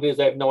of the company is,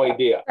 I have no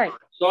idea. Right.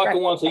 Soccer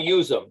wants to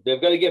use them. They've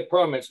got to get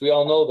permits. We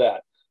all know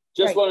that.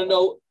 Just want to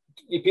know,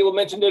 people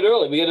mentioned it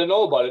earlier. We got to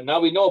know about it. Now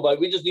we know about it.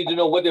 We just need to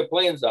know what their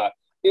plans are.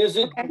 Is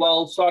it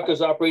while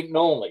soccer's operating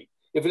only?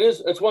 If it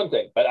is, it's one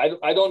thing, but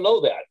I don't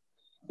know that.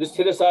 This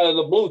hit us out of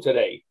the blue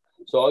today.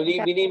 So we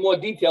need more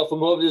detail from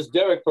whoever this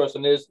Derek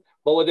person is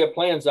about what their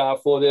plans are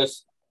for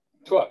this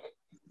truck.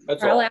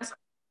 That's all.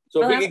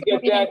 So if we can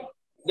get that,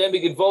 then we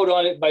can vote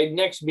on it by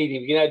next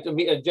meeting. We can add an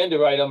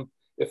agenda item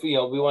if we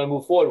want to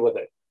move forward with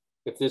it.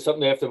 If there's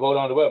something they have to vote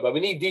on, but we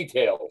need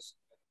details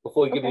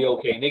before we give the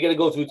okay. And they got to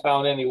go through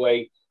town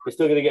anyway. They're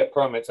still going to get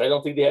permits. I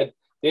don't think they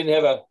didn't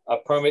have a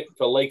permit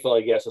for Lakeville,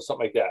 I guess, or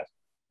something like that.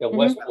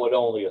 Westport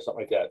only or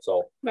something like that.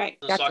 So the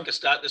soccer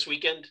start this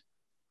weekend.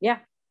 Yeah.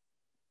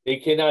 They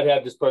cannot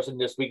have this person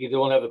this weekend. They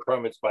won't have the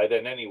permits by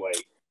then anyway.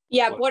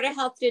 Yeah, Board of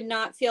Health did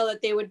not feel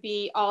that they would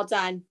be all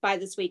done by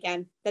this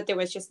weekend, that there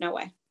was just no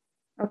way.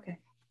 Okay.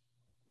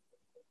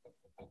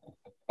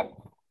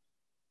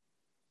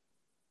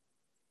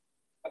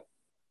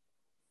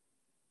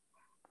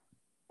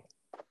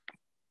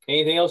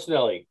 Anything else,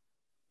 Nellie?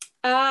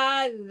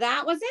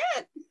 That was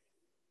it.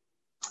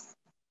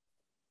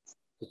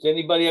 Does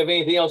anybody have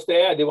anything else to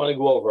add they want to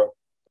go over?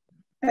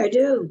 I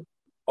do.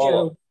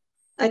 Oh.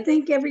 I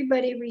think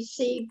everybody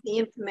received the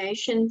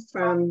information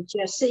from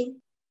Jesse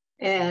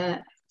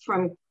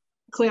from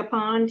Clear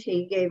Pond.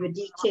 He gave a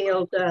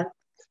detailed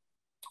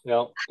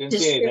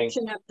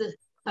description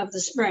of the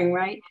spring,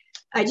 right?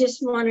 I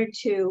just wanted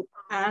to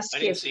ask. I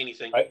didn't see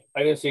anything. I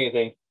didn't see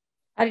anything.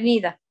 I didn't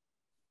either.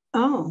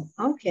 Oh,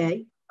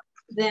 okay.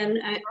 Then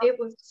it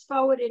was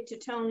forwarded to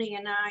Tony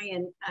and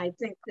I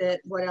think that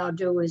what I'll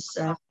do is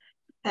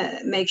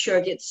make sure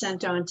it gets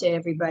sent on to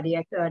everybody.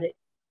 I thought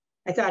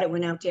it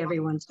went out to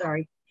everyone,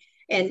 sorry.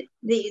 And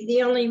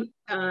the only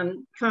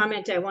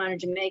comment I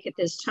wanted to make at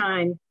this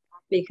time,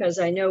 because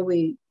I know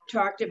we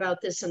talked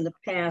about this in the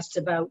past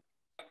about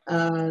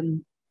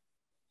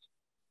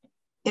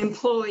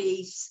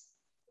employees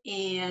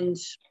and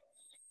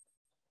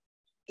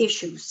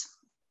issues.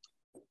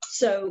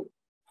 So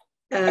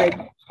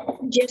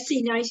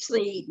Jesse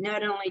nicely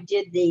not only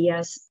did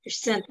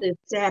sent the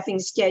staffing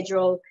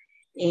schedule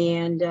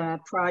and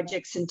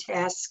projects and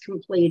tasks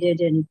completed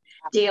and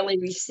daily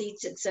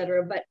receipts,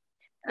 etc. But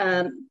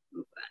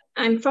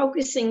I'm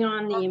focusing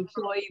on the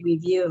employee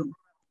review.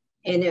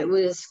 And it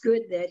was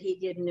good that he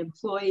did an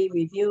employee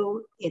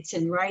review. It's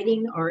in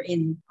writing or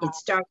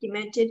it's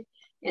documented.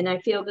 And I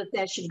feel that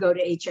that should go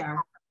to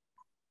HR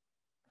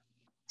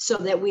so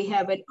that we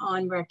have it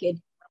on record.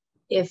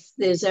 If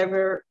there's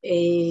ever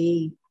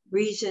a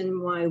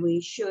reason why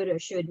we should or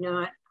should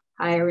not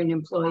hire an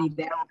employee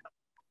back.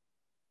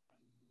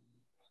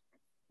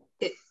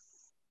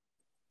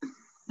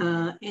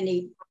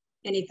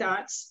 Any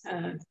thoughts?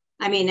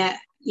 I mean,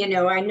 you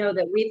know, I know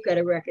that we've got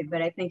a record,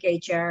 but I think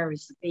HR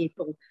is the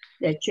people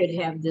that should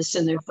have this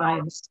in their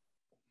files.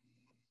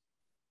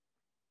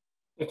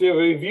 If there are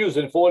reviews,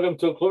 then forward them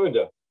to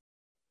Clarinda.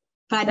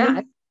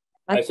 Pardon?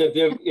 I said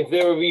if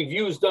there are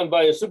reviews done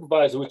by a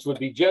supervisor, which would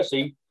be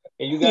Jesse,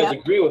 and you guys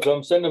agree with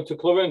them, send them to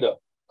Clarinda.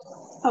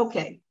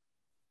 Okay.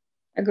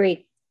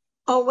 Agreed.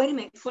 Oh, wait a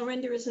minute.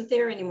 Clarinda isn't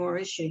there anymore,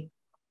 is she?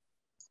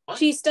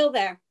 She's still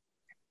there.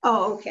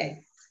 Oh,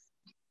 okay.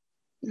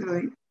 All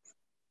right.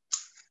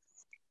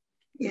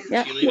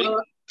 Yeah.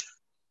 Well,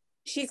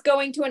 She's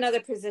going to another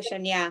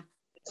position. Yeah.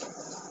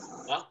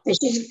 huh?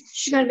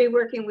 She's going to be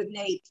working with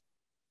Nate.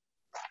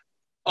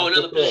 Oh,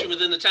 another position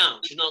within the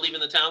town. She's not leaving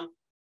the town?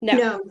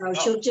 No. No,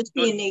 she'll just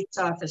be in Nate's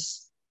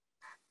office.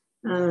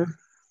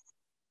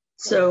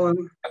 So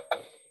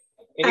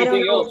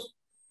Anything else?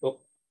 Oh.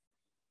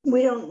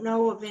 We don't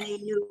know of any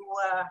new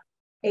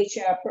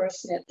HR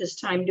person at this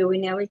time, do we,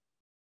 Nellie?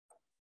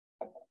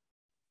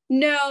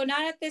 No,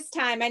 not at this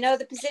time. I know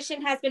the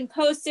position has been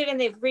posted and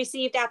they've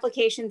received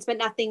applications, but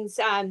nothing's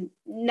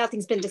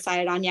been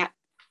decided on yet.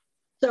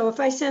 So if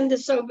I send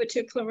this over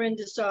to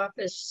Clarinda's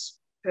office,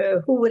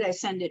 who would I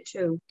send it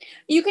to?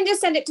 You can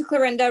just send it to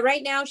Clarinda.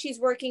 Right now, she's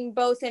working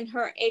both in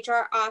her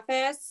HR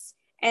office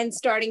and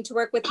starting to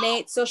work with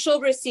Nate, so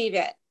she'll receive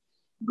it.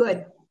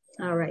 Good.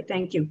 All right.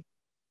 Thank you.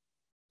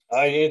 All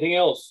right. Anything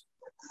else?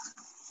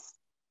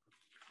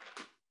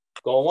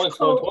 Going once,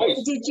 going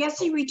twice. Did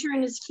Jesse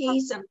return his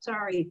keys? I'm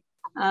sorry.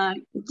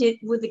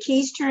 Were the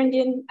keys turned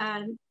in,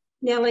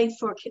 Nellie,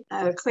 for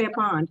Clear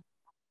Pond?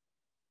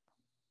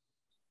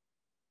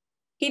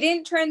 He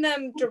didn't turn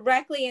them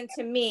directly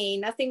into me.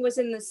 Nothing was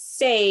in the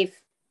safe.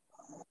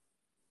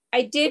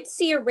 I did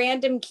see a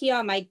random key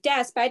on my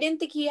desk, but I didn't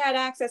think he had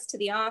access to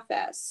the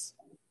office.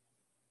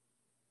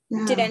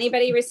 No. Did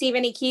anybody receive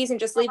any keys and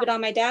just leave it on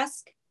my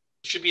desk?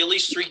 Should be at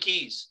least 3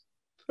 keys.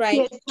 Right.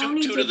 Yeah,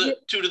 Tony, Two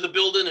to the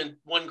building and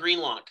 1 green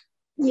lock.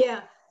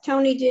 Yeah,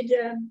 Tony, did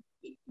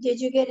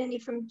you get any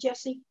from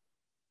Jesse?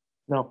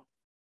 No.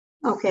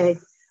 Okay,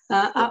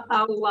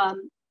 I'll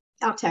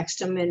text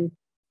him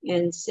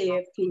and see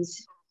if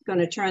he's going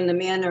to turn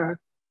them in or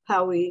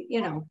how we,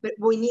 you know, but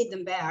we need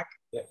them back.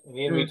 Yeah,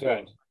 need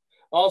returned.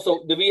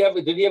 Also, did he have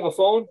a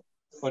phone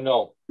or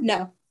no?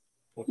 No.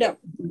 Okay. No.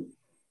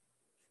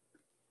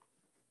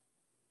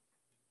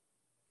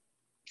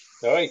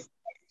 All right.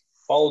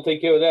 Paul will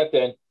take care of that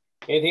then.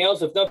 Anything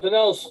else? If nothing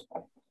else,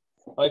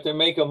 I'd like to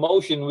make a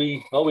motion.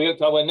 We have to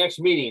talk about next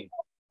meeting.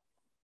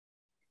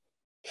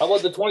 How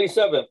about the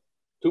 27th?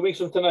 2 weeks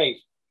from tonight.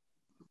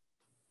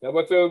 That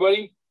work for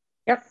everybody?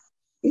 Yep.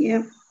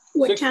 Yeah.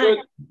 What time?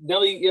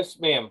 Nellie, yes,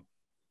 ma'am.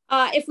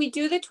 If we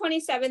do the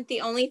 27th,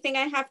 the only thing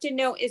I have to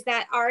note is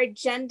that our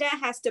agenda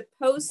has to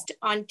post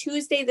on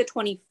Tuesday, the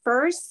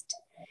 21st,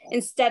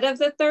 instead of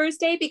the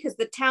Thursday, because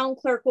the town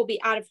clerk will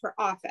be out of her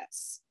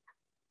office.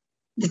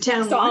 The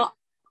town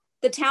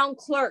the town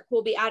clerk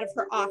will be out of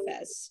her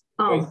office.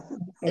 Oh,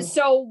 okay.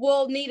 So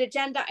we'll need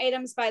agenda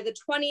items by the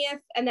 20th,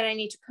 and then I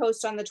need to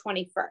post on the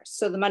 21st.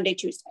 So the Monday,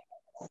 Tuesday.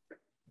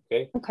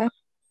 Okay. Okay.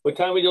 What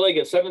time would you like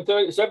it?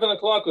 7:30, 7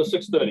 o'clock or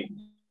 6:30?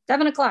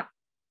 7 o'clock.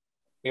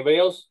 Anybody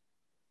else?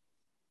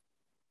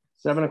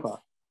 7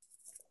 o'clock.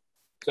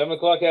 7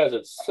 o'clock has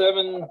it.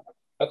 7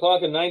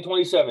 o'clock and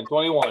 9:27,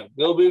 21.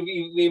 It'll be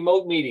a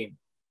remote meeting.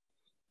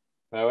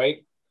 All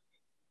right.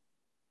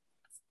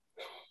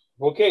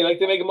 Okay, I'd like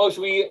to make a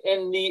motion. We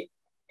end the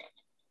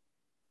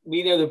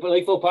meeting of the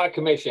Lakeville Park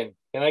Commission.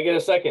 Can I get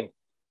a second?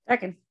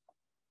 Second.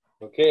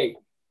 Okay.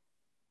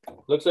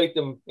 Looks like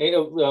the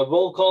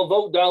roll call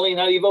vote. Darlene,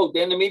 how do you vote?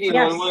 To end the meeting,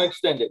 Yes. or I want to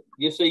extend it?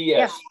 You say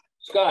yes. Yes.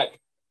 Scott?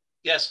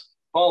 Yes.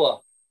 Paula?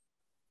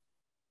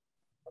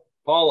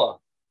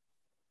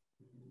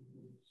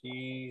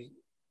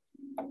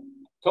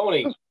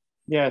 Tony?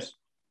 Yes.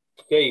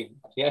 Okay,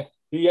 yeah,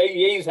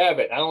 yeas have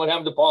it. I don't know what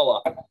happened to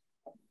Paula.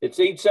 It's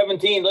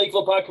 8:17.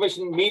 Lakeville Park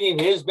Commission meeting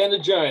has been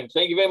adjourned.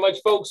 Thank you very much,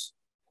 folks.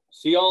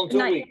 See y'all in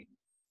 2 weeks.